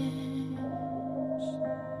flames.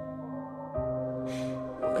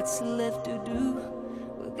 What's left to do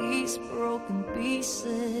with these broken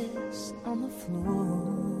pieces on the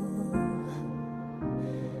floor?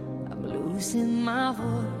 I'm losing my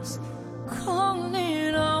voice,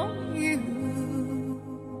 calling on you.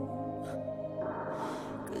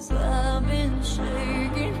 'Cause I've been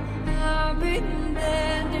shaking, I've been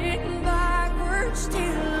bending backwards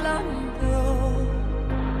till I'm broke,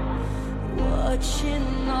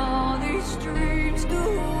 watching all these dreams go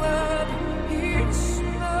up in smoke.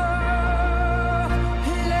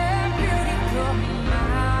 Let beauty come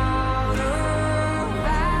out of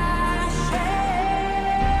ashes.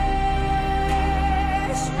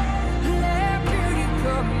 Let beauty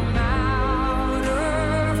come out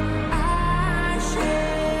of ashes.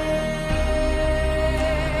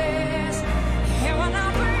 And when I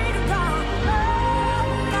pray to God all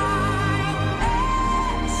night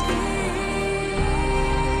and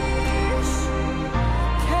tears,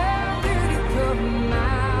 can beauty come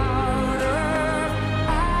out of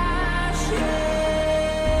ashes?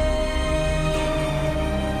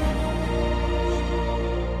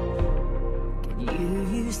 Can you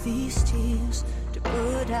use these tears to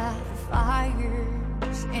put out the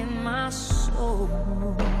fires in my soul?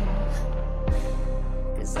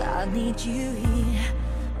 'Cause I need you here.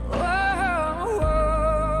 Oh,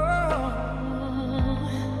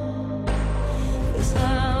 'cause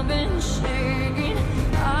I've been shaking,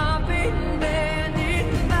 I've been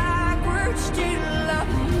bending backwards till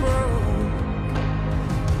I'm broke,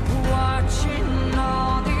 watching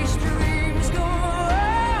all these dreams go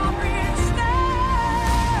up in smoke.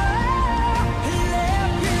 Let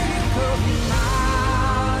beauty come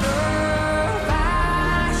out of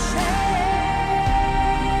ashes.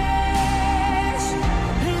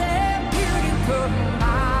 Let beauty come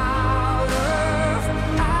out of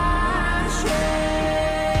ashes.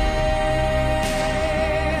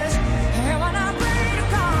 And when I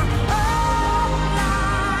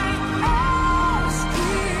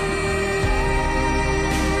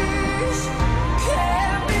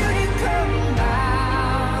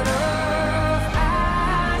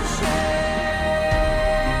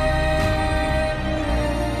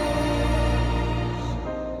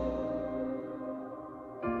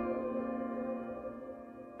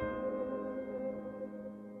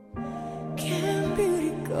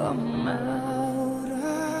come out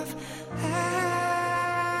of ashes.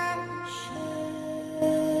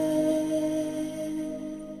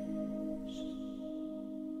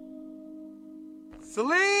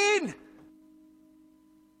 Celine!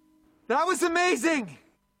 That was amazing!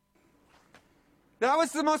 That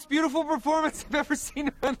was the most beautiful performance I've ever seen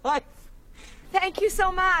in my life. Thank you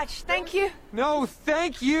so much. Thank you. No,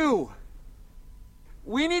 thank you.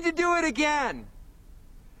 We need to do it again.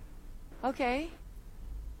 Okay.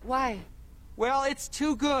 Why? Well, it's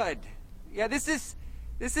too good. Yeah, this is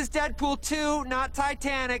Deadpool 2, not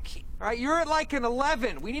Titanic. All right, you're at like an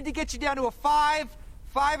 11. We need to get you down to a 5,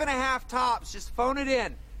 5.5 tops. Just phone it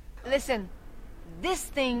in. Listen, this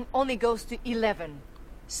thing only goes to 11.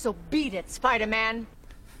 So beat it, Spider-Man.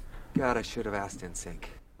 God, I should have asked NSYNC.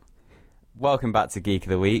 Welcome back to Geek of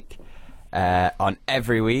the Week. On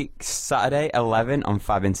every week, Saturday, 11 on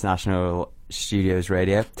Fab International Studios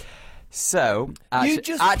Radio. So, You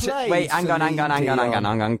just played wait, hang Celine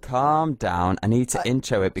on, calm down. I need to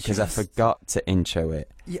intro it because I forgot to intro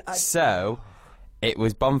it. Yeah, So, it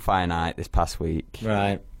was Bonfire Night this past week.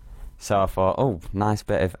 Right. So I thought, oh, nice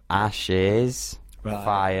bit of Ashes, Right.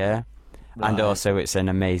 Fire, and Right. also it's an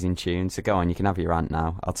amazing tune. So go on, you can have your rant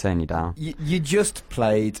now. I'll turn you down. You just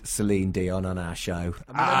played Celine Dion on our show.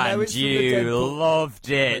 I know And it's from the you Deadpool- loved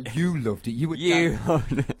it. You loved it. You were You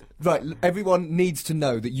loved it. Right, everyone needs to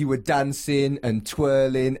know that you were dancing and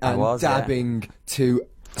twirling I and was, yeah. dabbing to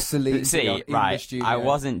Celine Dion See, in the right, studio. I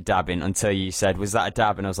wasn't dabbing until you said, was that a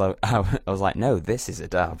dab? And I was like, no, this is a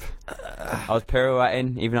dab. I was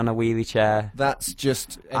pirouetting, even on a wheelie chair. That's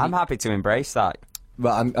just... I'm happy to embrace that.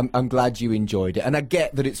 Well, I'm glad you enjoyed it. And I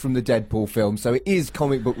get that it's from the Deadpool film, so it is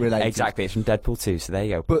comic book related. Exactly, it's from Deadpool 2, so there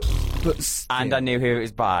you go. But still, and I knew who it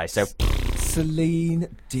was by, so... Celine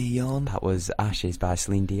Dion. That was Ashes by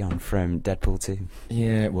Celine Dion from Deadpool 2.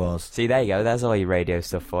 Yeah, it was. See, there you go, there's all your radio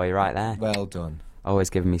stuff for you right there. Well done. Always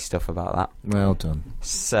giving me stuff about that. Well done.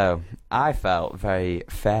 So, I felt very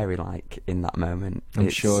fairy-like in that moment. I'm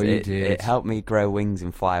sure you did. It helped me grow wings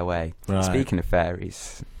and fly away. Right. Speaking of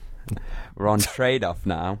fairies, we're on trade-off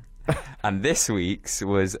now. And this week's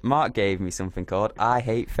was, Mark gave me something called I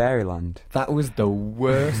Hate Fairyland. That was the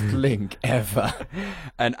worst link ever.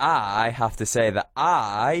 And I have to say that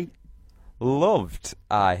I loved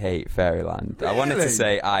I Hate Fairyland. Really? I wanted to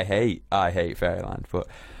say I hate Fairyland, but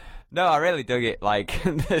no, I really dug it. Like,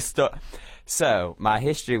 the stuff. So, my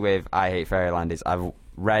history with I Hate Fairyland is I've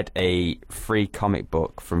read a free comic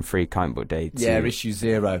book from Free Comic Book Day. Issue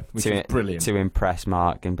 0, which is brilliant. To impress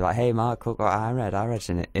Mark and be like, hey, Mark, look what I read. I read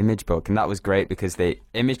an Image book. And that was great because the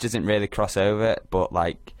Image doesn't really cross over, but,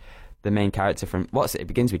 like, the main character from... What's it? It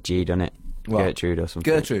begins with G, doesn't it? What? Gertrude or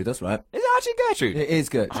something. Gertrude, that's right. Is it actually Gertrude? It is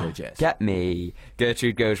Gertrude, yes. Get me.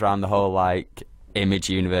 Gertrude goes around the whole, like... Image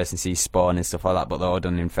universe and sees Spawn and stuff like that, but they're all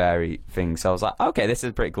done in fairy things. So I was like, okay, this is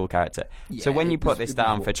a pretty cool character. Yeah, so when you put this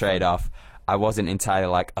down for fun. trade-off, I wasn't entirely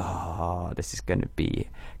like, oh, this is going to be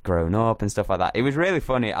grown up and stuff like that. It was really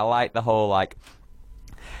funny. I liked the whole, like,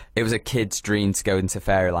 it was a kid's dream to go into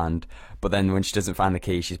Fairyland, but then when she doesn't find the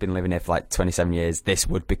key, she's been living here for like 27 years, this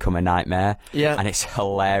would become a nightmare. Yeah. And it's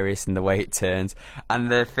hilarious in the way it turns.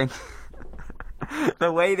 And the thing...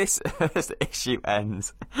 The way this issue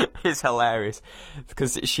ends is hilarious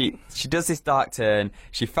because she does this dark turn,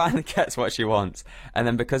 she finally gets what she wants, and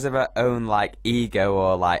then because of her own like ego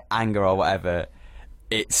or like anger or whatever,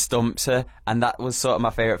 it stumps her. And that was sort of my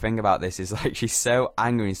favourite thing about this, is like she's so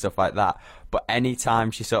angry and stuff like that, but any time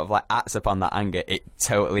she sort of like acts upon that anger, it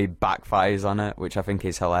totally backfires on her, which I think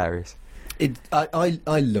is hilarious. I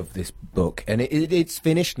love this book, and it's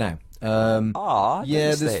finished now.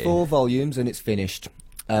 Yeah, there's 4 volumes and it's finished.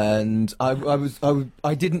 And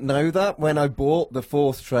I didn't know that when I bought the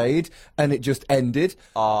 4th trade, and it just ended.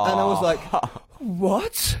 Aww. And I was like,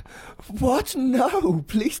 what? No,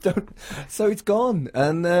 please don't. So it's gone,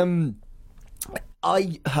 and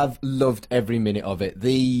I have loved every minute of it.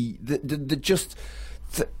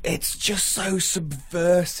 It's just so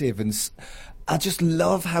subversive, and I just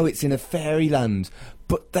love how it's in a fairyland,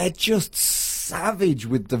 but they're just savage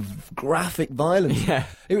with the graphic violence. Yeah.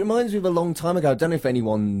 It reminds me of a long time ago. I don't know if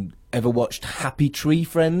anyone ever watched Happy Tree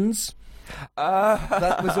Friends.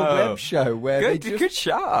 That was a web show where good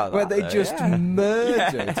shot. They just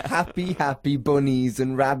murdered happy bunnies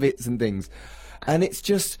and rabbits and things, and it's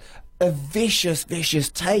just a vicious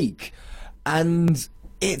take. And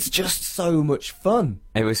It's just so much fun.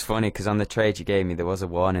 It was funny because on the trade you gave me, there was a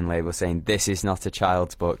warning label saying, "This is not a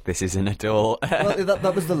child's book. This is an adult." Well,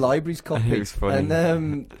 that was the library's copy. It was funny.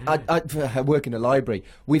 And I work in a library.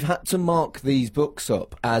 We've had to mark these books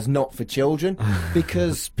up as not for children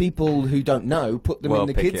because people who don't know put them in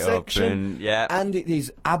the kids section. And it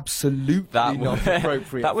is absolutely not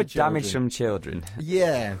appropriate. That would for children. damage some children.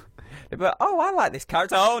 Yeah. But, I like this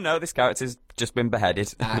character. Oh, no, this character's just been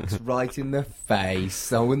beheaded. Axe right in the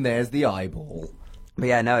face. Oh, and there's the eyeball. But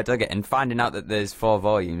yeah, no, I dug it. And finding out that there's 4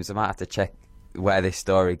 volumes, I might have to check where this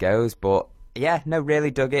story goes. But, yeah, no,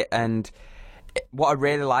 really dug it. And what I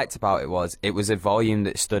really liked about it was a volume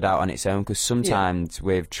that stood out on its own. Because sometimes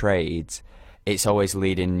with trades, it's always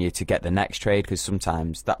leading you to get the next trade. Because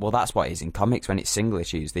sometimes, that's what it is in comics. When it's single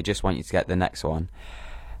issues, they just want you to get the next one.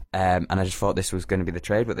 And I just thought this was going to be the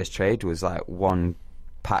trade, but this trade was like one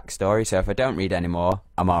pack story, so if I don't read anymore,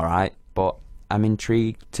 I'm alright, but I'm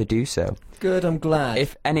intrigued to do so. Good, I'm glad.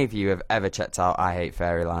 If any of you have ever checked out I Hate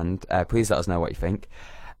Fairyland, please let us know what you think.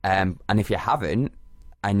 And if you haven't,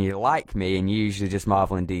 and you like me, and you usually just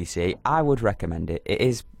Marvel and DC, I would recommend it. It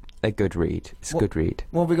is a good read. It's a good read.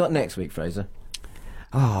 What have we got next week, Fraser?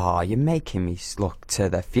 Oh, you're making me look to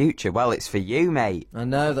the future. Well, it's for you, mate. I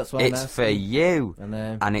know, that's why I'm asking. It's for you. I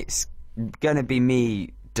know. And it's going to be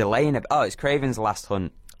me delaying it. Oh, it's Kraven's Last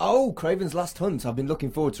Hunt. Oh, Kraven's Last Hunt. I've been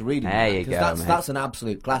looking forward to reading that. There you go, mate. That's an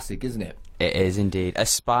absolute classic, isn't it? It is indeed. A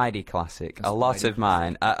Spidey classic. A lot of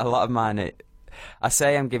mine, I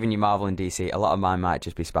say I'm giving you Marvel and DC, a lot of mine might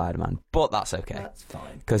just be Spider-Man. But that's okay. That's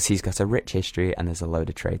fine. Because he's got a rich history and there's a load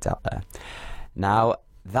of trades out there. Now,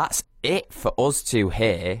 that's it for us two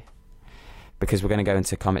here, because we're going to go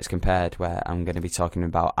into Comics Compared, where I'm going to be talking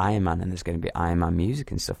about Iron Man, and there's going to be Iron Man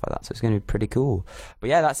music and stuff like that, so it's going to be pretty cool.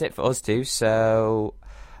 But yeah, that's it for us two, so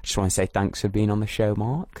I just want to say thanks for being on the show,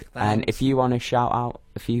 Mark. Thanks. And if you want to shout out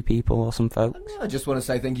a few people or some folks. I just want to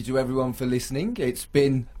say thank you to everyone for listening. It's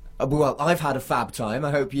been, well, I've had a fab time.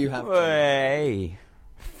 I hope you have too. Hey,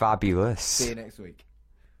 fabulous. See you next week.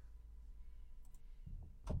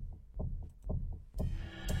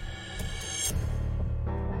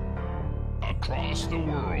 Across the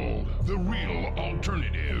world, the real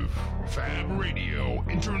alternative.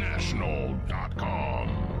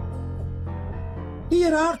 FabRadioInternational.com.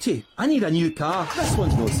 Here, Archie, I need a new car. This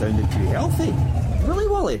one's not sounding too healthy. Really,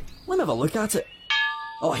 Wally? Let me have a look at it.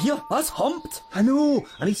 Oh, here, that's humped. I know.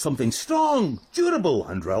 I need something strong, durable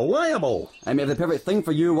and reliable. I may have the perfect thing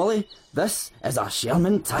for you, Wally. This is a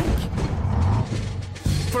Sherman tank.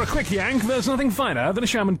 For a quick yank, there's nothing finer than a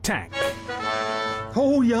Sherman tank.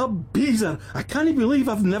 Oh, you beezer. I can't believe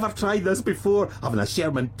I've never tried this before. Having a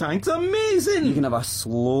Sherman tank's amazing. You can have a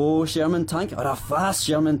slow Sherman tank or a fast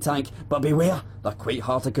Sherman tank, but beware, they're quite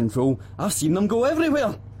hard to control. I've seen them go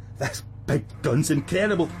everywhere. This big gun's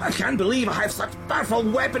incredible. I can't believe I have such a powerful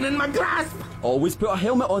weapon in my grasp. Always put a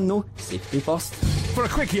helmet on, though. Safety first. For a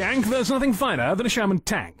quick yank, there's nothing finer than a Sherman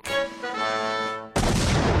tank.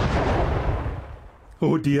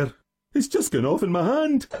 Oh dear, it's just gone off in my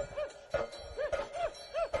hand.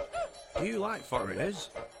 Do you like foreigners?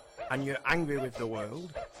 And you're angry with the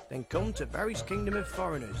world? Then come to Barry's Kingdom of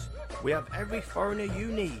Foreigners. We have every foreigner you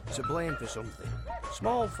need to blame for something.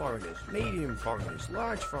 Small foreigners, medium foreigners,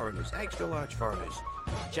 large foreigners, extra large foreigners.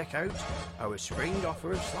 Check out our spring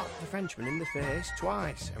offer of slap the Frenchman in the face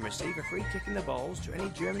twice and receive a free kick in the balls to any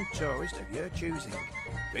German tourist of your choosing.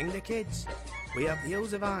 Bring the kids. We have The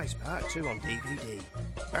Hills of Ice Part 2 on DVD.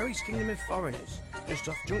 Barry's Kingdom of Foreigners, just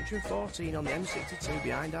off Junction 14 on the M62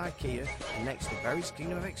 behind IKEA and next to Barry's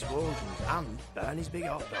Kingdom of Explosions and Bernie's Big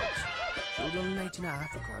Hot Dogs. Children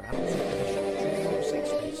 8.5 require adult supervision. 6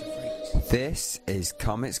 days of free. This is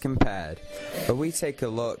Comics Compared, where we take a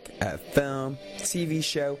look at a film, TV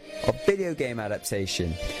show or video game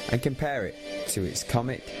adaptation and compare it to its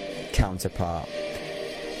comic counterpart.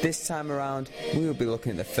 This time around, we will be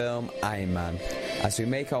looking at the film Iron Man as we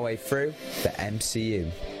make our way through the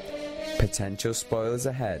MCU. Potential spoilers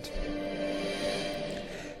ahead.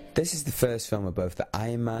 This is the first film of both the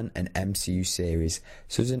Iron Man and MCU series,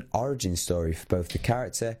 so it's an origin story for both the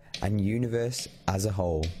character and universe as a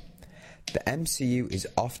whole. The MCU is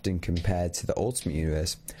often compared to the Ultimate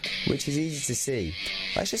Universe, which is easy to see.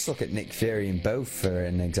 Let's just look at Nick Fury in both for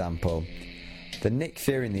an example. The Nick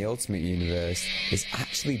Fury in the Ultimate Universe is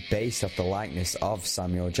actually based off the likeness of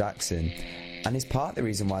Samuel Jackson, and is part of the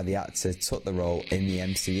reason why the actor took the role in the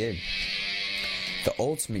MCU. The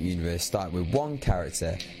Ultimate Universe started with one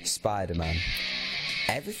character, Spider-Man.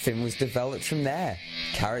 Everything was developed from there.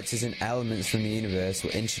 Characters and elements from the universe were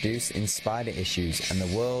introduced in Spider issues, and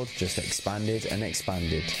the world just expanded and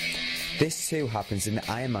expanded. This too happens in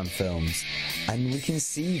the Iron Man films, and we can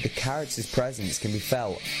see the character's presence can be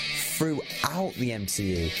felt throughout the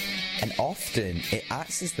MCU, and often it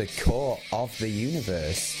acts as the core of the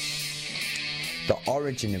universe. The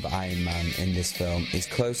origin of Iron Man in this film is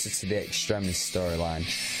closer to the Extremis storyline,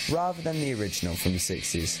 rather than the original from the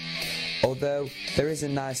 60s. Although, there is a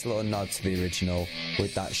nice little nod to the original,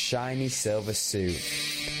 with that shiny silver suit.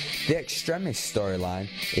 The Extremis storyline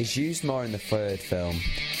is used more in the third film,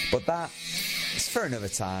 but that is for another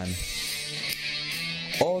time.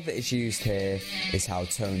 All that is used here is how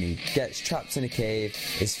Tony gets trapped in a cave,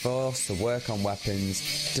 is forced to work on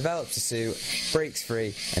weapons, develops a suit, breaks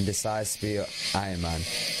free and decides to be Iron Man.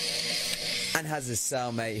 And has a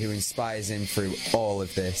cellmate who inspires him through all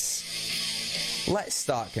of this. Let's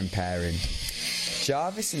start comparing.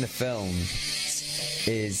 Jarvis in the film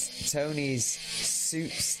is Tony's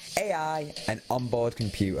suit's AI and onboard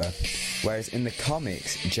computer, whereas in the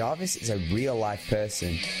comics, Jarvis is a real-life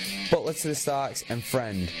person, butler to the Starks and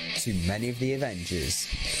friend to many of the Avengers.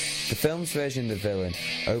 The film's version of the villain,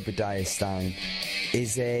 Obadiah Stane,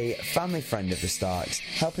 is a family friend of the Starks,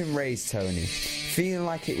 helping raise Tony, feeling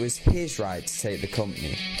like it was his right to take the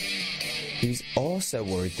company. He was also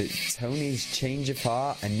worried that Tony's change of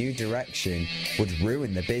heart and new direction would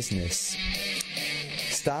ruin the business.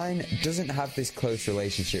 Stane doesn't have this close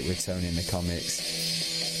relationship with Tony in the comics.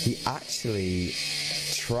 He actually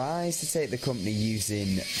tries to take the company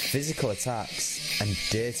using physical attacks and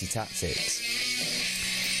dirty tactics.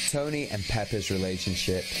 Tony and Pepper's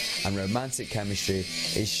relationship and romantic chemistry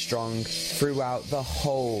is strong throughout the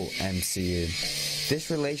whole MCU.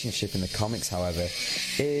 This relationship in the comics, however,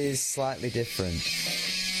 is slightly different.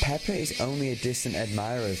 Pepper is only a distant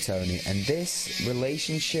admirer of Tony, and this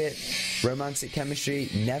relationship, romantic chemistry,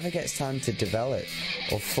 never gets time to develop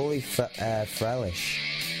or fully flourish.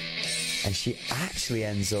 And she actually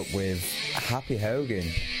ends up with Happy Hogan,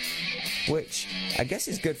 which I guess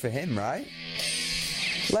is good for him, right?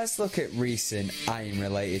 Let's look at recent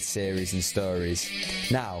Iron-related series and stories.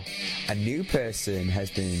 Now, a new person has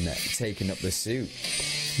been taking up the suit.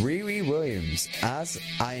 Riri Williams as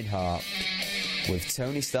Ironheart, with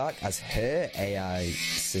Tony Stark as her AI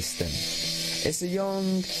system. It's a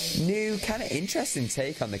young, new, kind of interesting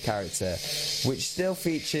take on the character, which still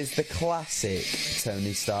features the classic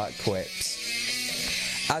Tony Stark quips.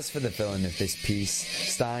 As for the villain of this piece,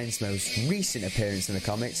 Stane's most recent appearance in the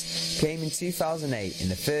comics came in 2008 in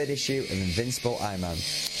the third issue of Invincible Iron Man,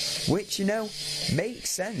 which, you know, makes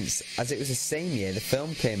sense as it was the same year the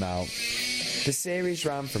film came out. The series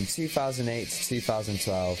ran from 2008 to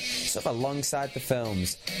 2012, sort of alongside the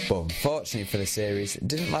films, but unfortunately for the series, it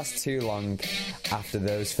didn't last too long after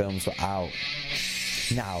those films were out.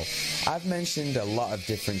 Now, I've mentioned a lot of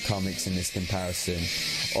different comics in this comparison,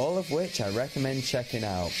 all of which I recommend checking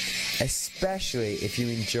out, especially if you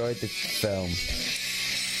enjoyed the film.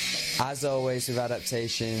 As always with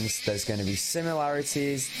adaptations, there's going to be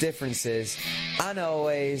similarities, differences, and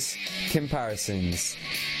always comparisons.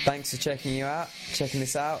 Thanks for checking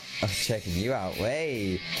this out.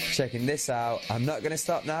 I'm not going to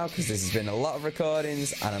stop now because this has been a lot of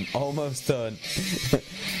recordings and I'm almost done.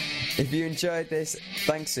 If you enjoyed this,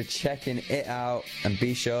 thanks for checking it out and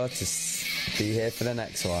be sure to be here for the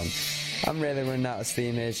next one. I'm really running out of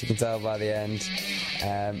steam here, as you can tell by the end.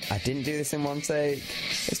 I didn't do this in one take.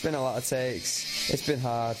 It's been a lot of takes. It's been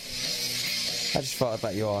hard. I just thought I'd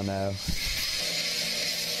let you all know.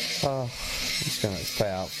 I'm just going to let this play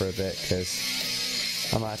out for a bit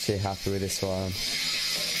because I'm actually happy with this one.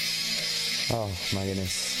 Oh my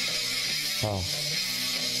goodness.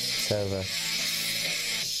 It's over.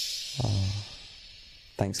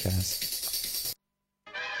 Thanks, guys.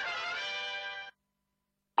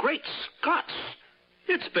 Great Scots!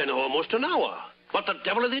 It's been almost an hour. What the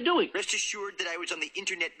devil are they doing? Rest assured that I was on the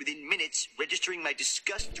internet within minutes, registering my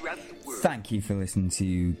disgust throughout the world. Thank you for listening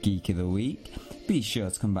to Geek of the Week. Be sure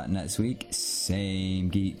to come back next week. Same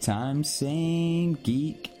geek time, same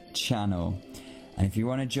geek channel. And if you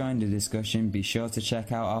want to join the discussion, be sure to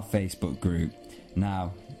check out our Facebook group.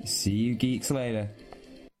 Now, see you geeks later.